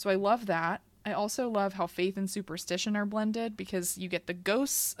 So I love that. I also love how faith and superstition are blended, because you get the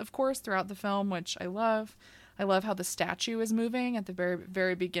ghosts, of course, throughout the film, which I love. I love how the statue is moving at the very,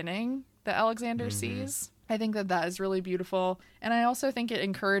 very beginning that Alexander sees. I think that that is really beautiful. And I also think it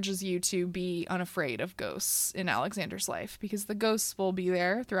encourages you to be unafraid of ghosts in Alexander's life, because the ghosts will be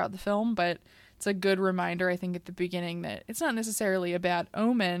there throughout the film, but it's a good reminder, I think, at the beginning that it's not necessarily a bad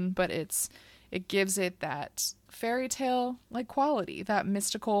omen, but it gives it that fairy tale like quality, that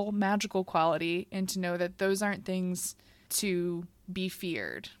mystical, magical quality, and to know that those aren't things to be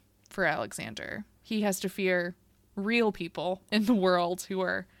feared for Alexander. He has to fear real people in the world who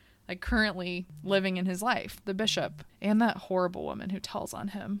are like currently living in his life, the bishop, and that horrible woman who tells on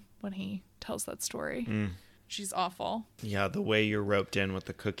him when he tells that story. She's awful. Yeah, the way you're roped in with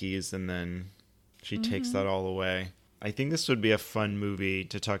the cookies and then she takes that all away. I think this would be a fun movie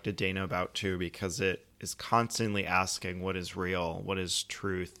to talk to Dana about too, because it is constantly asking what is real, what is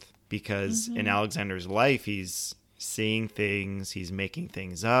truth, because in Alexander's life he's seeing things, he's making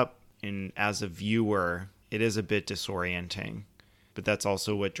things up, and as a viewer it is a bit disorienting. But that's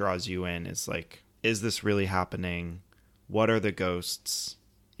also what draws you in, is like, is this really happening? What are the ghosts?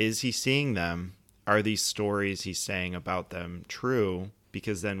 Is he seeing them? Are these stories he's saying about them true?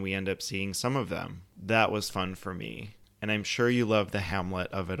 Because then we end up seeing some of them. That was fun for me. And I'm sure you love the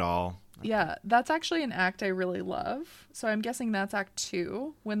Hamlet of it all. Yeah, that's actually an act I really love. So I'm guessing that's act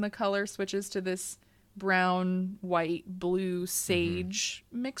 2, when the color switches to this brown, white, blue, sage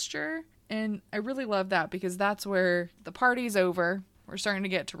mixture. And I really love that, because that's where the party's over. We're starting to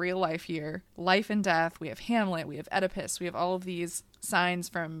get to real life here. Life and death. We have Hamlet. We have Oedipus. We have all of these signs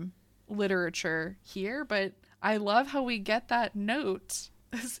from literature here. But I love how we get that note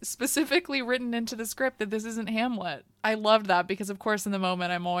specifically written into the script that this isn't Hamlet. I loved that, because, of course, in the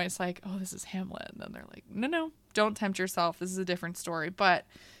moment, I'm always like, oh, this is Hamlet. And then they're like, no, don't tempt yourself. This is a different story. But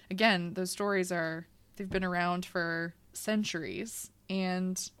again, those stories they've been around for centuries.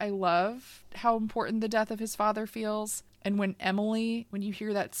 And I love how important the death of his father feels. And when you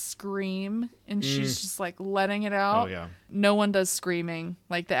hear that scream and she's just like letting it out. Oh, yeah. No one does screaming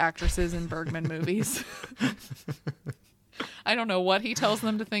like the actresses in Bergman movies. I don't know what he tells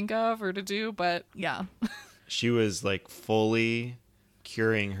them to think of or to do, but yeah. She was like fully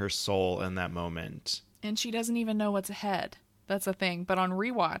curing her soul in that moment. And she doesn't even know what's ahead. That's the thing. But on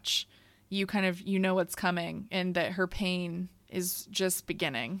rewatch, you know what's coming, and that her pain is just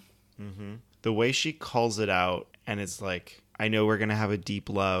beginning. The way she calls it out, and it's like, I know we're going to have a deep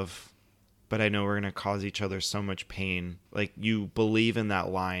love, but I know we're going to cause each other so much pain. Like, you believe in that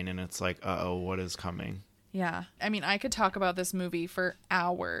line, and it's like, uh-oh, what is coming? Yeah. I mean, I could talk about this movie for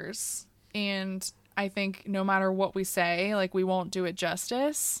hours, and I think no matter what we say, like, we won't do it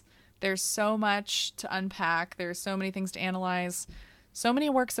justice. There's so much to unpack. There's so many things to analyze. So many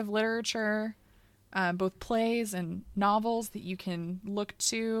works of literature, both plays and novels that you can look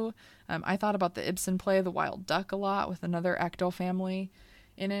to. I thought about the Ibsen play, The Wild Duck, a lot, with another Echdel family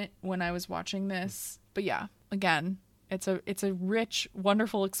in it when I was watching this. But yeah, again, it's a rich,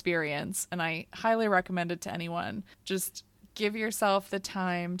 wonderful experience, and I highly recommend it to anyone. Just give yourself the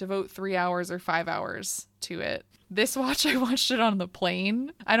time, devote 3 hours or 5 hours to it. This watch, I watched it on the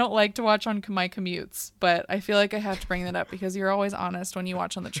plane. I don't like to watch on my commutes, but I feel like I have to bring that up because you're always honest when you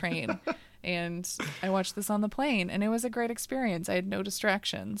watch on the train. And I watched this on the plane, and it was a great experience. I had no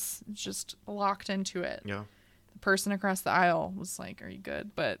distractions. Just locked into it. Yeah. The person across the aisle was like, "Are you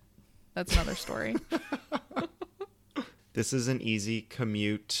good?" But that's another story. This is an easy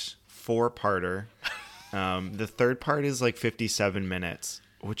commute 4-parter. The third part is like 57 minutes,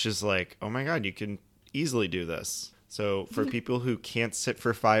 which is like, oh my God, you can easily do this. So for people who can't sit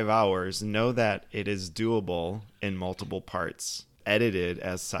for 5 hours, know that it is doable in multiple parts, edited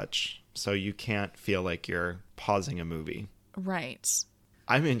as such. So you can't feel like you're pausing a movie. Right.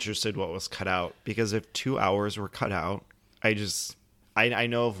 I'm interested what was cut out, because if 2 hours were cut out, I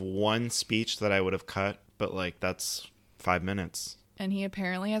know of one speech that I would have cut, but like that's 5 minutes. And he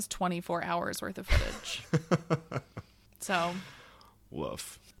apparently has 24 hours worth of footage. So.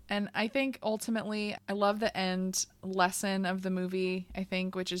 Woof. And I think ultimately, I love the end lesson of the movie, I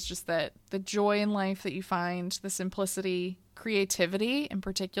think, which is just that the joy in life that you find, the simplicity, creativity in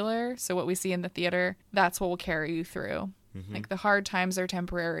particular. So what we see in the theater, that's what will carry you through. Mm-hmm. Like the hard times are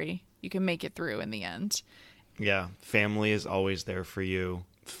temporary. You can make it through in the end. Yeah. Family is always there for you.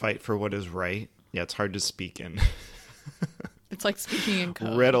 Fight for what is right. Yeah, it's hard to speak in. It's like speaking in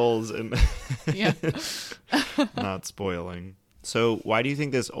code. Riddles and yeah. Not spoiling. So why do you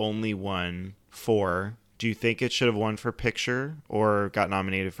think this only won 4? Do you think it should have won for picture or got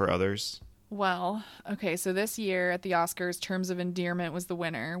nominated for others? Well, okay, so this year at the Oscars, Terms of Endearment was the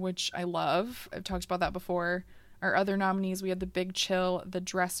winner, which I love. I've talked about that before. Our other nominees, we had The Big Chill, The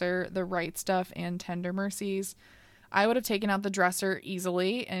Dresser, The Right Stuff, and Tender Mercies. I would have taken out The Dresser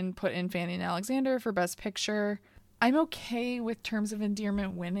easily and put in Fanny and Alexander for Best Picture. I'm okay with Terms of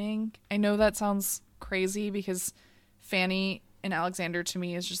Endearment winning. I know that sounds crazy because Fanny and Alexander to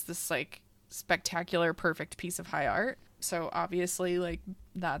me is just this like spectacular, perfect piece of high art. So obviously like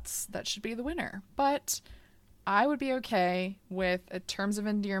that should be the winner. But I would be okay with a Terms of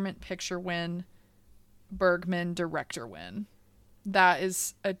Endearment picture win, Bergman director win. That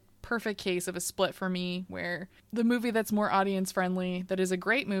is a perfect case of a split for me where the movie that's more audience friendly, that is a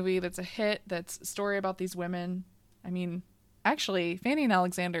great movie, that's a hit, that's a story about these women. I mean, actually, Fanny and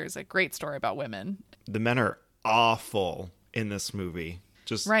Alexander is a great story about women. The men are awful in this movie.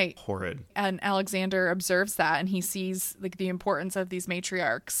 Just right. Horrid. And Alexander observes that and he sees like the importance of these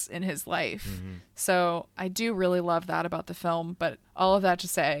matriarchs in his life. Mm-hmm. So I do really love that about the film. But all of that to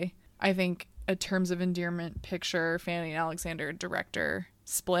say, I think a Terms of Endearment picture, Fanny and Alexander director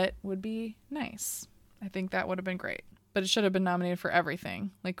split would be nice. I think that would have been great. But it should have been nominated for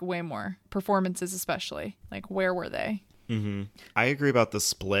everything, like way more. Performances especially. Like where were they? Mm-hmm. I agree about the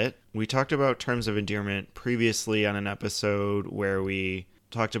split. We talked about Terms of Endearment previously on an episode where we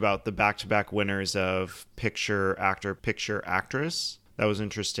talked about the back-to-back winners of Picture Actor, Picture Actress. That was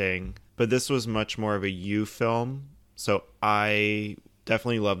interesting. But this was much more of a you film. So I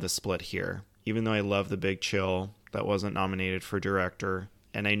definitely love the split here. Even though I love The Big Chill, that wasn't nominated for director.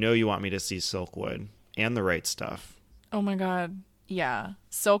 And I know you want me to see Silkwood and The Right Stuff. Oh my God. Yeah.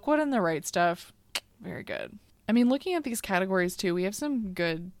 Silkwood and The Right Stuff. Very good. I mean, looking at these categories too, we have some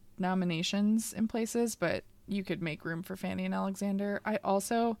good nominations in places, but you could make room for Fanny and Alexander. I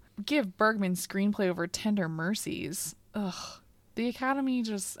also give Bergman screenplay over Tender Mercies. Ugh. The Academy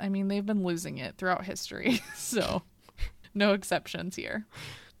just, I mean, they've been losing it throughout history. So no exceptions here.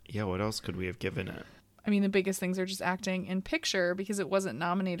 Yeah, what else could we have given it? I mean, the biggest things are just acting and picture because it wasn't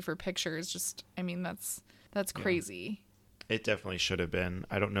nominated for picture. It's just, I mean, that's crazy. Yeah. It definitely should have been.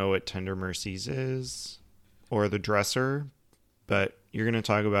 I don't know what Tender Mercies is or The Dresser, but you're going to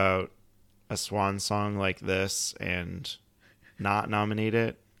talk about a swan song like this and not nominate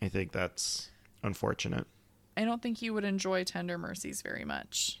it. I think that's unfortunate. I don't think you would enjoy Tender Mercies very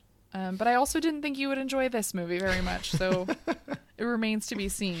much. But I also didn't think you would enjoy this movie very much. So it remains to be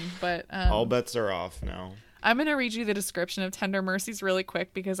seen. But all bets are off now. I'm going to read you the description of Tender Mercies really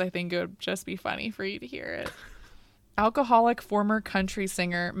quick because I think it would just be funny for you to hear it. Alcoholic former country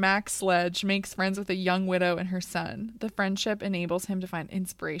singer Max Sledge makes friends with a young widow and her son. The friendship enables him to find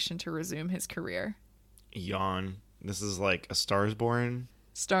inspiration to resume his career. Yawn. This is like A Star is Born.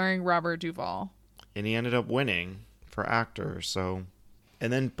 Starring Robert Duvall. And he ended up winning for actor, so...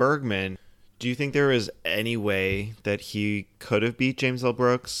 And then Bergman, do you think there was any way that he could have beat James L.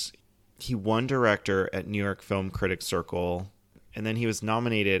 Brooks? He won director at New York Film Critics Circle, and then he was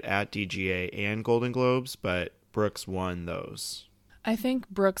nominated at DGA and Golden Globes, but Brooks won those. I think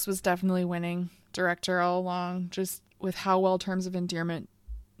Brooks was definitely winning director all along, just with how well Terms of Endearment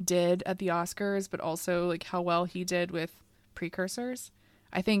did at the Oscars, but also like how well he did with Precursors.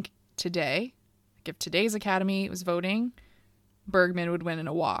 I think today, like if today's Academy was voting, Bergman would win in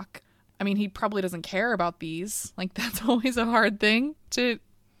a walk. I mean, he probably doesn't care about these. Like, that's always a hard thing to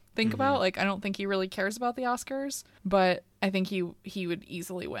think about. Like, I don't think he really cares about the Oscars, but I think he would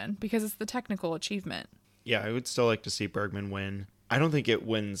easily win because it's the technical achievement. Yeah, I would still like to see Bergman win. I don't think it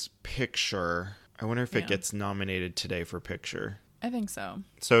wins picture. I wonder if it gets nominated today for picture. I think so.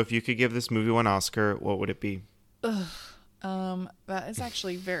 So if you could give this movie one Oscar, what would it be? That is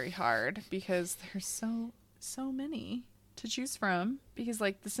actually very hard because there's so many to choose from because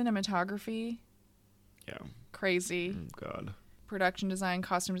like the cinematography, crazy. Oh God. Production design,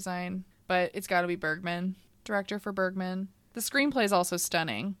 costume design, but it's got to be Bergman. Director for Bergman. The screenplay is also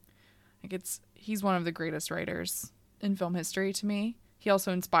stunning. Like he's one of the greatest writers in film history to me. He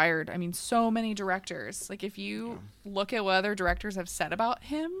also inspired, I mean, so many directors. Like if you look at what other directors have said about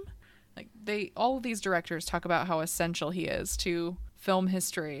him, like all of these directors talk about how essential he is to film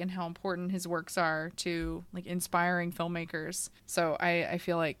history and how important his works are to like inspiring filmmakers. So I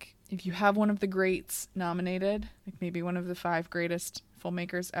feel like if you have one of the greats nominated, like maybe one of the 5 greatest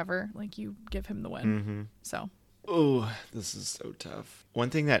filmmakers ever, like you give him the win. Mm-hmm. So. Oh, this is so tough. One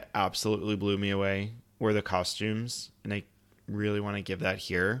thing that absolutely blew me away were the costumes, and I really want to give that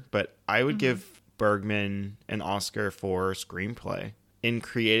here, but I would give Bergman an Oscar for screenplay. In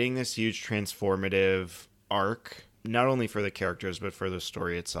creating this huge transformative arc, not only for the characters, but for the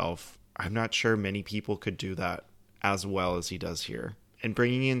story itself, I'm not sure many people could do that as well as he does here. And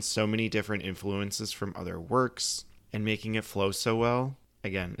bringing in so many different influences from other works and making it flow so well,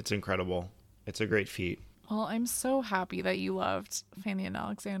 again, it's incredible. It's a great feat. Well, I'm so happy that you loved Fanny and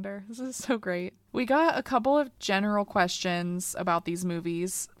Alexander. This is so great. We got a couple of general questions about these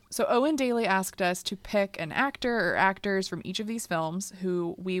movies. So Owen Daly asked us to pick an actor or actors from each of these films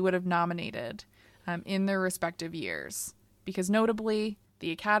who we would have nominated in their respective years. Because notably,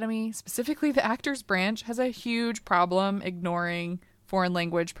 the Academy, specifically the Actors Branch, has a huge problem ignoring foreign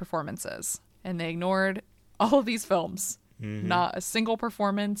language performances. And they ignored all of these films. Mm-hmm. Not a single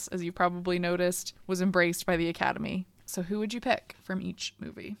performance, as you probably noticed, was embraced by the Academy. So who would you pick from each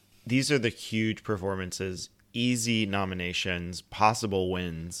movie? These are the huge performances, easy nominations, possible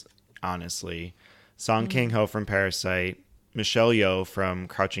wins, honestly. Song Kang-ho from Parasite, Michelle Yeoh from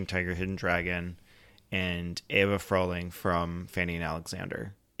Crouching Tiger, Hidden Dragon, and Eva Fröhling from Fanny and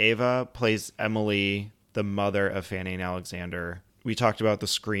Alexander. Eva plays Emily, the mother of Fanny and Alexander. We talked about the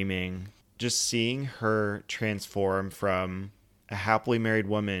screaming. Just seeing her transform from a happily married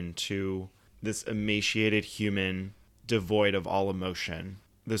woman to this emaciated human devoid of all emotion.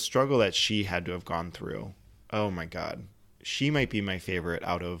 The struggle that she had to have gone through. Oh my God. She might be my favorite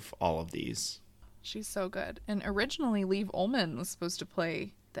out of all of these. She's so good. And originally, Liv Ullmann was supposed to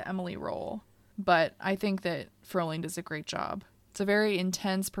play the Emily role. But I think that Fröhling does a great job. It's a very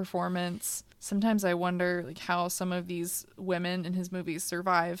intense performance. Sometimes I wonder like how some of these women in his movies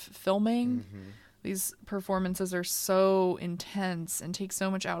survive filming. Mm-hmm. These performances are so intense and take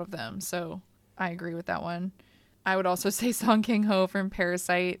so much out of them. So I agree with that one. I would also say Song Kang-ho from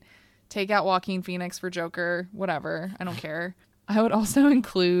Parasite. Take out Joaquin Phoenix for Joker. Whatever. I don't care. I would also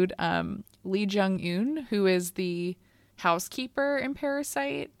include Lee Jung-eun, who is the housekeeper in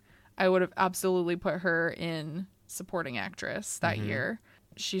Parasite. I would have absolutely put her in supporting actress that year.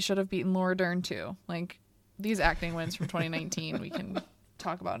 She should have beaten Laura Dern too. Like, these acting wins from 2019 we can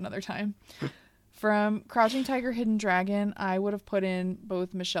talk about another time. From Crouching Tiger, Hidden Dragon, I would have put in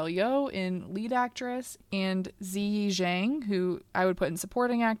both Michelle Yeoh in lead actress and Ziyi Zhang, who I would put in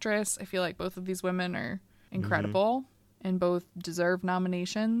supporting actress. I feel like both of these women are incredible and both deserve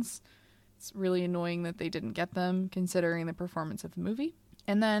nominations. It's really annoying that they didn't get them considering the performance of the movie.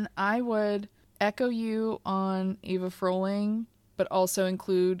 And then I would echo you on Eva Fröhling, but also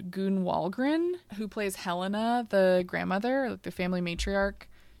include Gun Walgren, who plays Helena, the grandmother, like the family matriarch.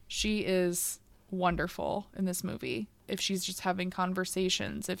 She is wonderful in this movie. If she's just having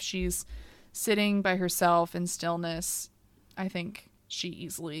conversations, if she's sitting by herself in stillness, I think she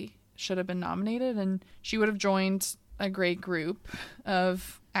easily should have been nominated, and she would have joined a great group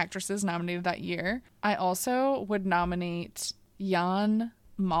of actresses nominated that year. I also would nominate Jan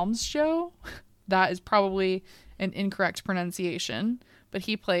Malmsjö. That is probably an incorrect pronunciation, but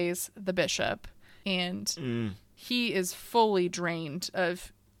he plays the bishop, and he is fully drained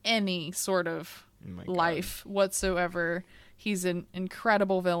of any sort of life whatsoever. He's an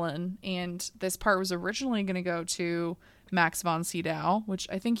incredible villain, and this part was originally going to go to Max von Sydow, which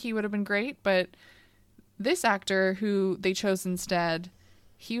I think he would have been great, but this actor who they chose instead,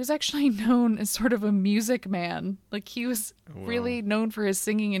 he was actually known as sort of a music man. Like, he was really known for his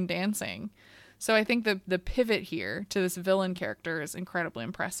singing and dancing. So I think the pivot here to this villain character is incredibly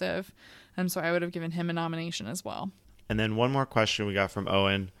impressive. So I would have given him a nomination as well. And then one more question we got from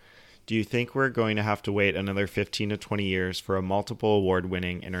Owen. Do you think we're going to have to wait another 15 to 20 years for a multiple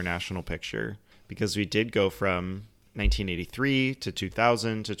award-winning international picture? Because we did go from 1983 to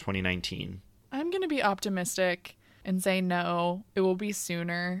 2000 to 2019. I'm going to be optimistic and say no, it will be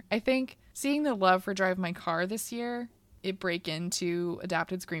sooner. I think seeing the love for Drive My Car this year, it break into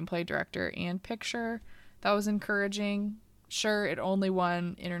adapted screenplay, director, and picture, that was encouraging. Sure, it only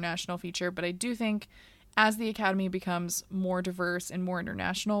won international feature, but I do think as the Academy becomes more diverse and more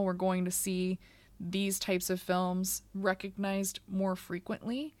international, we're going to see these types of films recognized more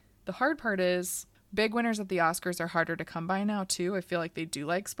frequently. The hard part is big winners at the Oscars are harder to come by now, too. I feel like they do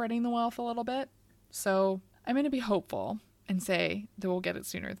like spreading the wealth a little bit. So I'm going to be hopeful and say that we'll get it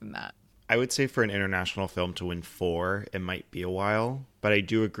sooner than that. I would say for an international film to win 4, it might be a while. But I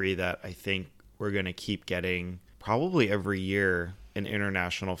do agree that I think we're going to keep getting probably every year an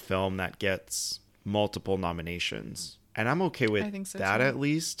international film that gets multiple nominations. And I'm okay with that too. At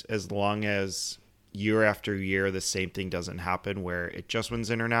least, as long as year after year the same thing doesn't happen where it just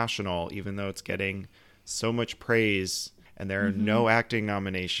wins international, even though it's getting so much praise and there are no acting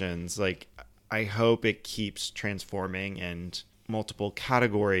nominations. Like, I hope it keeps transforming and multiple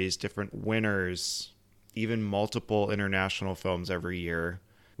categories, different winners, even multiple international films every year.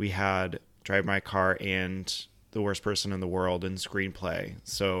 We had Drive My Car and The Worst Person in the World in screenplay.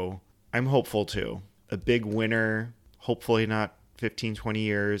 So I'm hopeful too. A big winner, hopefully not 15, 20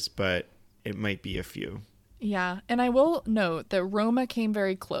 years, but it might be a few. Yeah, and I will note that Roma came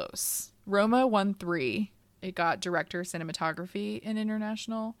very close. Roma won 3, it got director cinematography in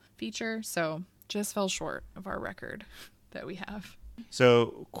international feature. So just fell short of our record that we have.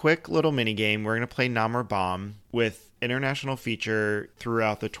 So, quick little mini game. We're going to play Nom or Bomb with international feature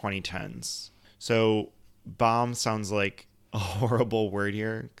throughout the 2010s. So, bomb sounds like a horrible word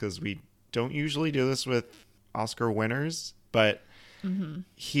here because we don't usually do this with Oscar winners. But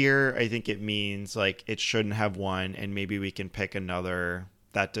here, I think it means like it shouldn't have won, and maybe we can pick another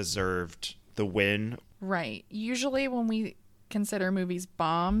that deserved the win. Right. Usually when we consider movies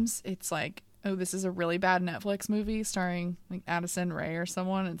bombs, it's like, oh, this is a really bad Netflix movie starring like Addison Rae or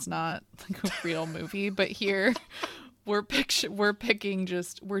someone. It's not like a real movie. But here we're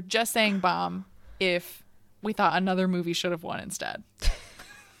just saying bomb if we thought another movie should have won instead.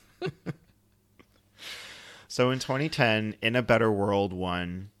 So in 2010, In a Better World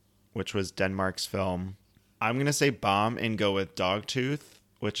won, which was Denmark's film. I'm going to say bomb and go with Dogtooth,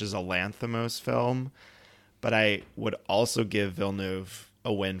 which is a Lanthimos film. But I would also give Villeneuve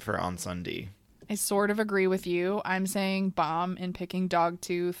a win for On Sunday. I sort of agree with you. I'm saying bomb and picking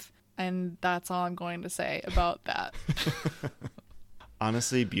Dogtooth, and that's all I'm going to say about that.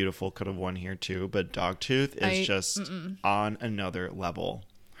 Honestly, Beautiful could have won here too, but Dogtooth is just on another level.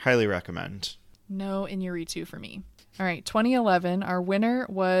 Highly recommend. No Iñárritu for me. All right, 2011, our winner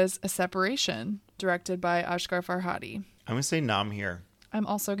was A Separation, directed by Ashghar Farhadi. I'm going to say Nom here. I'm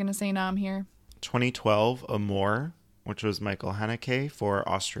also going to say Nom here. 2012, Amor, which was Michael Haneke for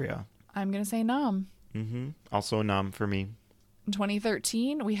Austria. I'm going to say Nom. Also a Nom for me. In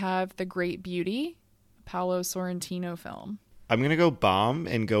 2013, we have The Great Beauty, a Paolo Sorrentino film. I'm going to go bomb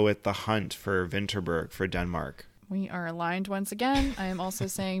and go with The Hunt for Vinterberg for Denmark. We are aligned once again. I am also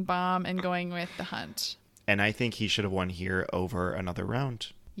saying bomb and going with The Hunt. And I think he should have won here over another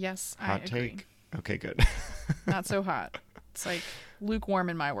round. Yes, Hot I agree. take. Okay, good. Not so hot. It's like lukewarm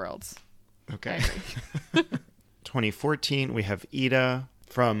in my world. Okay. I agree. 2014, we have Ida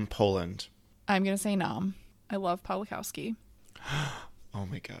from Poland. I'm going to say Nom. I love Pawlikowski. Oh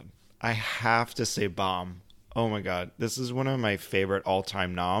my God. I have to say bomb. Oh my God. This is one of my favorite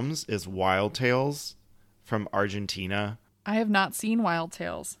all-time noms is Wild Tales from Argentina. I have not seen Wild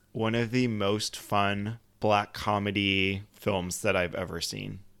Tales. One of the most fun black comedy films that I've ever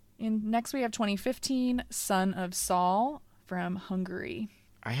seen. And next we have 2015, Son of Saul from Hungary.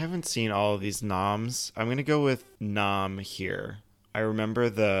 I haven't seen all of these noms. I'm going to go with nom here. I remember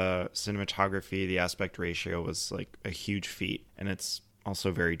the cinematography, the aspect ratio was like a huge feat, and it's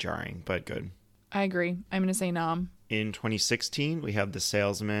also very jarring, but good. I agree. I'm going to say Nom. In 2016, we have The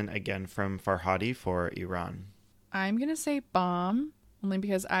Salesman, again from Farhadi for Iran. I'm going to say Bomb, only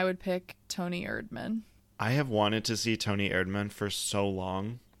because I would pick Tony Erdmann. I have wanted to see Tony Erdmann for so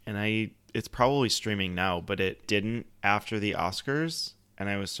long, and it's probably streaming now, but it didn't after the Oscars, and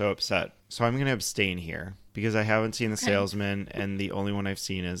I was so upset. So I'm going to abstain here, because I haven't seen The Salesman, and the only one I've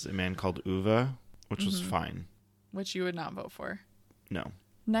seen is A Man Called Uwe, which was fine. Which you would not vote for. No.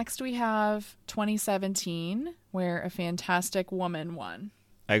 Next we have 2017, where A Fantastic Woman won.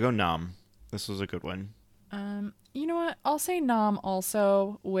 I go Nom. This was a good one. You know what? I'll say Nom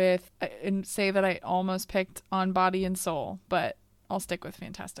also and say that I almost picked On Body and Soul, but I'll stick with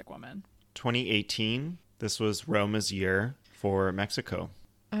Fantastic Woman. 2018, this was Roma's Year for Mexico.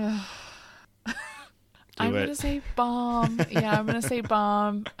 I'm going to say Bomb. Yeah, I'm going to say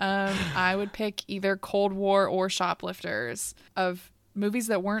Bomb. I would pick either Cold War or Shoplifters. Of movies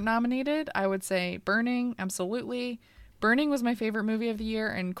that weren't nominated, I would say Burning, absolutely. Burning was my favorite movie of the year,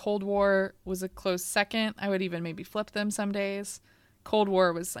 and Cold War was a close second. I would even maybe flip them some days. Cold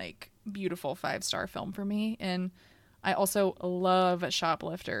War was like beautiful 5-star film for me, and I also love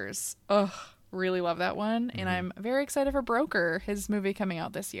Shoplifters. Ugh, really love that one, and I'm very excited for Broker, his movie coming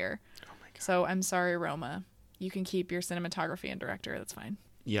out this year. Oh my God. So I'm sorry, Roma. You can keep your cinematography and director. That's fine.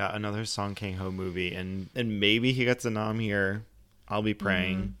 Yeah, another Song Kang-ho movie, and maybe he gets a nom here. I'll be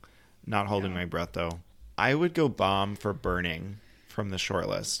praying. Not holding my breath, though. I would go Bomb for Burning from the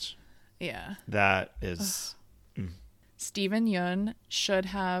shortlist. Yeah. That is... Steven Yeun should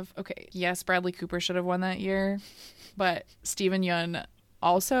have... Okay, yes, Bradley Cooper should have won that year, but Steven Yeun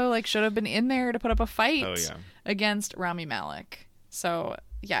also should have been in there to put up a fight against Rami Malek. So,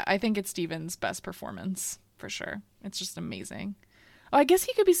 yeah, I think it's Steven's best performance, for sure. It's just amazing. Oh, I guess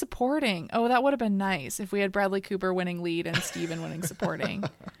he could be supporting. Oh, that would have been nice if we had Bradley Cooper winning lead and Steven winning supporting.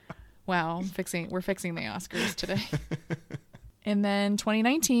 Wow, we're fixing the Oscars today. And then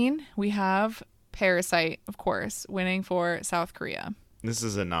 2019, we have Parasite, of course, winning for South Korea. This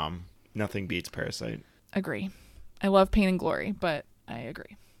is a nom. Nothing beats Parasite. Agree. I love Pain and Glory, but I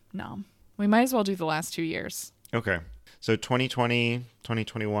agree. Nom. We might as well do the last 2 years. Okay. So 2020,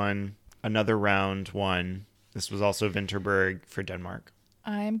 2021, another round one. This was also Vinterberg for Denmark.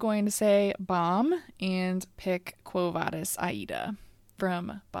 I'm going to say bomb and pick Quo Vadis Aida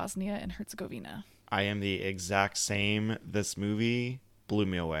from Bosnia and Herzegovina. I am the exact same. This movie blew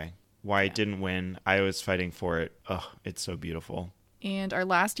me away. Why it didn't win, I was fighting for it. Oh, it's so beautiful. And our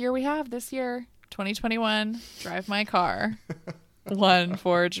last year we have this year, 2021, Drive My Car, won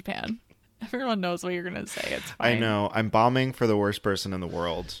for Japan. Everyone knows what you're going to say. It's fine. I know. I'm bombing for the worst person in the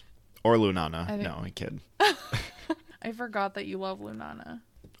world. Or Lunana. No, I kid. I forgot that you love Lunana.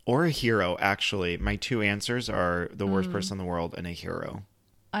 Or a hero, actually. My two answers are the worst person in the world and a hero.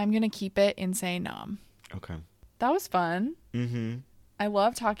 I'm going to keep it and say Nam. Okay. That was fun. Mm-hmm. I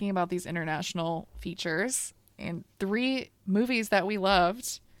love talking about these international features and 3 movies that we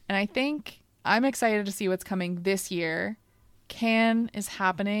loved. And I think I'm excited to see what's coming this year. Cannes is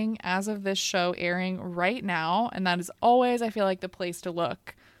happening as of this show airing right now. And that is always, I feel like, the place to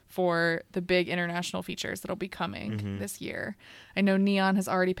look for the big international features that'll be coming this year. I know Neon has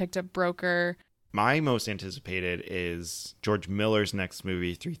already picked up Broker. My most anticipated is George Miller's next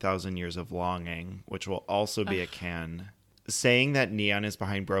movie, 3,000 Years of Longing, which will also be at Cannes. Saying that Neon is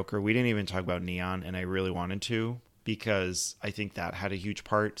behind Broker, we didn't even talk about Neon, and I really wanted to because I think that had a huge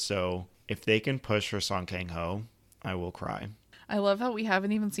part. So if they can push for Song Kang-ho, I will cry. I love how we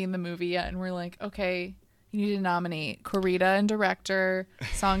haven't even seen the movie yet, and we're like, okay, you need to nominate Corita and director,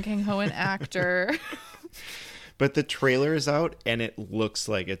 Song Kang-ho and actor. But the trailer is out, and it looks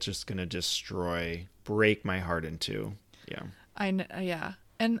like it's just going to break my heart in two. Yeah. Yeah.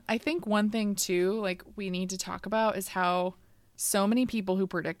 And I think one thing, too, like we need to talk about is how so many people who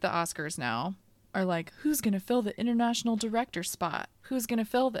predict the Oscars now are like, who's going to fill the international director spot? Who's going to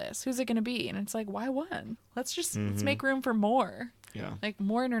fill this? Who's it going to be? And it's like, why one? Let's make room for more. Yeah. Like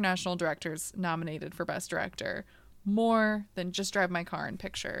more international directors nominated for Best Director. More than just Drive My Car and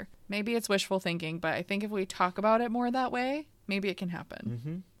Picture. Maybe it's wishful thinking, but I think if we talk about it more that way, maybe it can happen.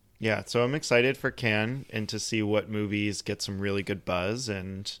 Mm-hmm. Yeah, so I'm excited for Cannes and to see what movies get some really good buzz.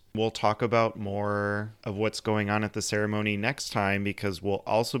 And we'll talk about more of what's going on at the ceremony next time because we'll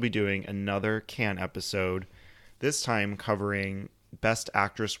also be doing another Cannes episode, this time covering Best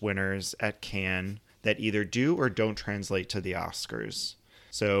Actress winners at Cannes that either do or don't translate to the Oscars.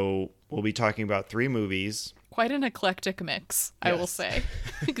 So we'll be talking about 3 movies. Quite an eclectic mix, yes. I will say.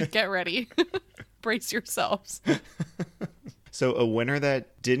 Get ready. Brace yourselves. So a winner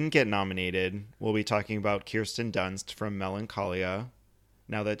that didn't get nominated, we'll be talking about Kirsten Dunst from Melancholia.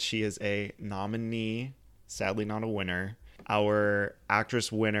 Now that she is a nominee, sadly not a winner. Our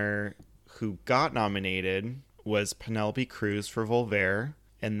actress winner who got nominated was Penelope Cruz for Voltaire.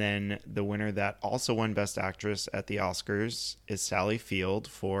 And then the winner that also won Best Actress at the Oscars is Sally Field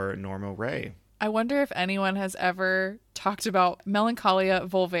for Norma Rae. I wonder if anyone has ever talked about Melancholia,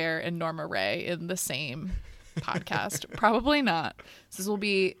 Voltaire, and Norma Rae in the same podcast. Probably not. This will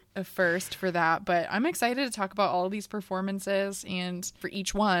be a first for that, but I'm excited to talk about all of these performances and for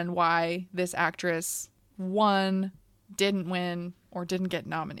each one why this actress won, didn't win, or didn't get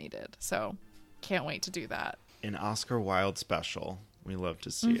nominated. So can't wait to do that. An Oscar Wilde special. We love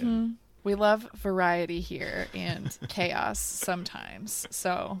to see it. We love variety here and chaos sometimes.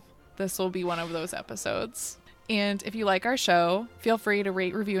 So this will be one of those episodes. And if you like our show, feel free to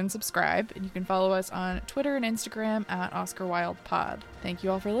rate, review, and subscribe. And you can follow us on Twitter and Instagram at OscarWildePod. Thank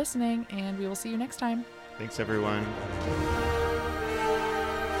you all for listening, and we will see you next time. Thanks, everyone.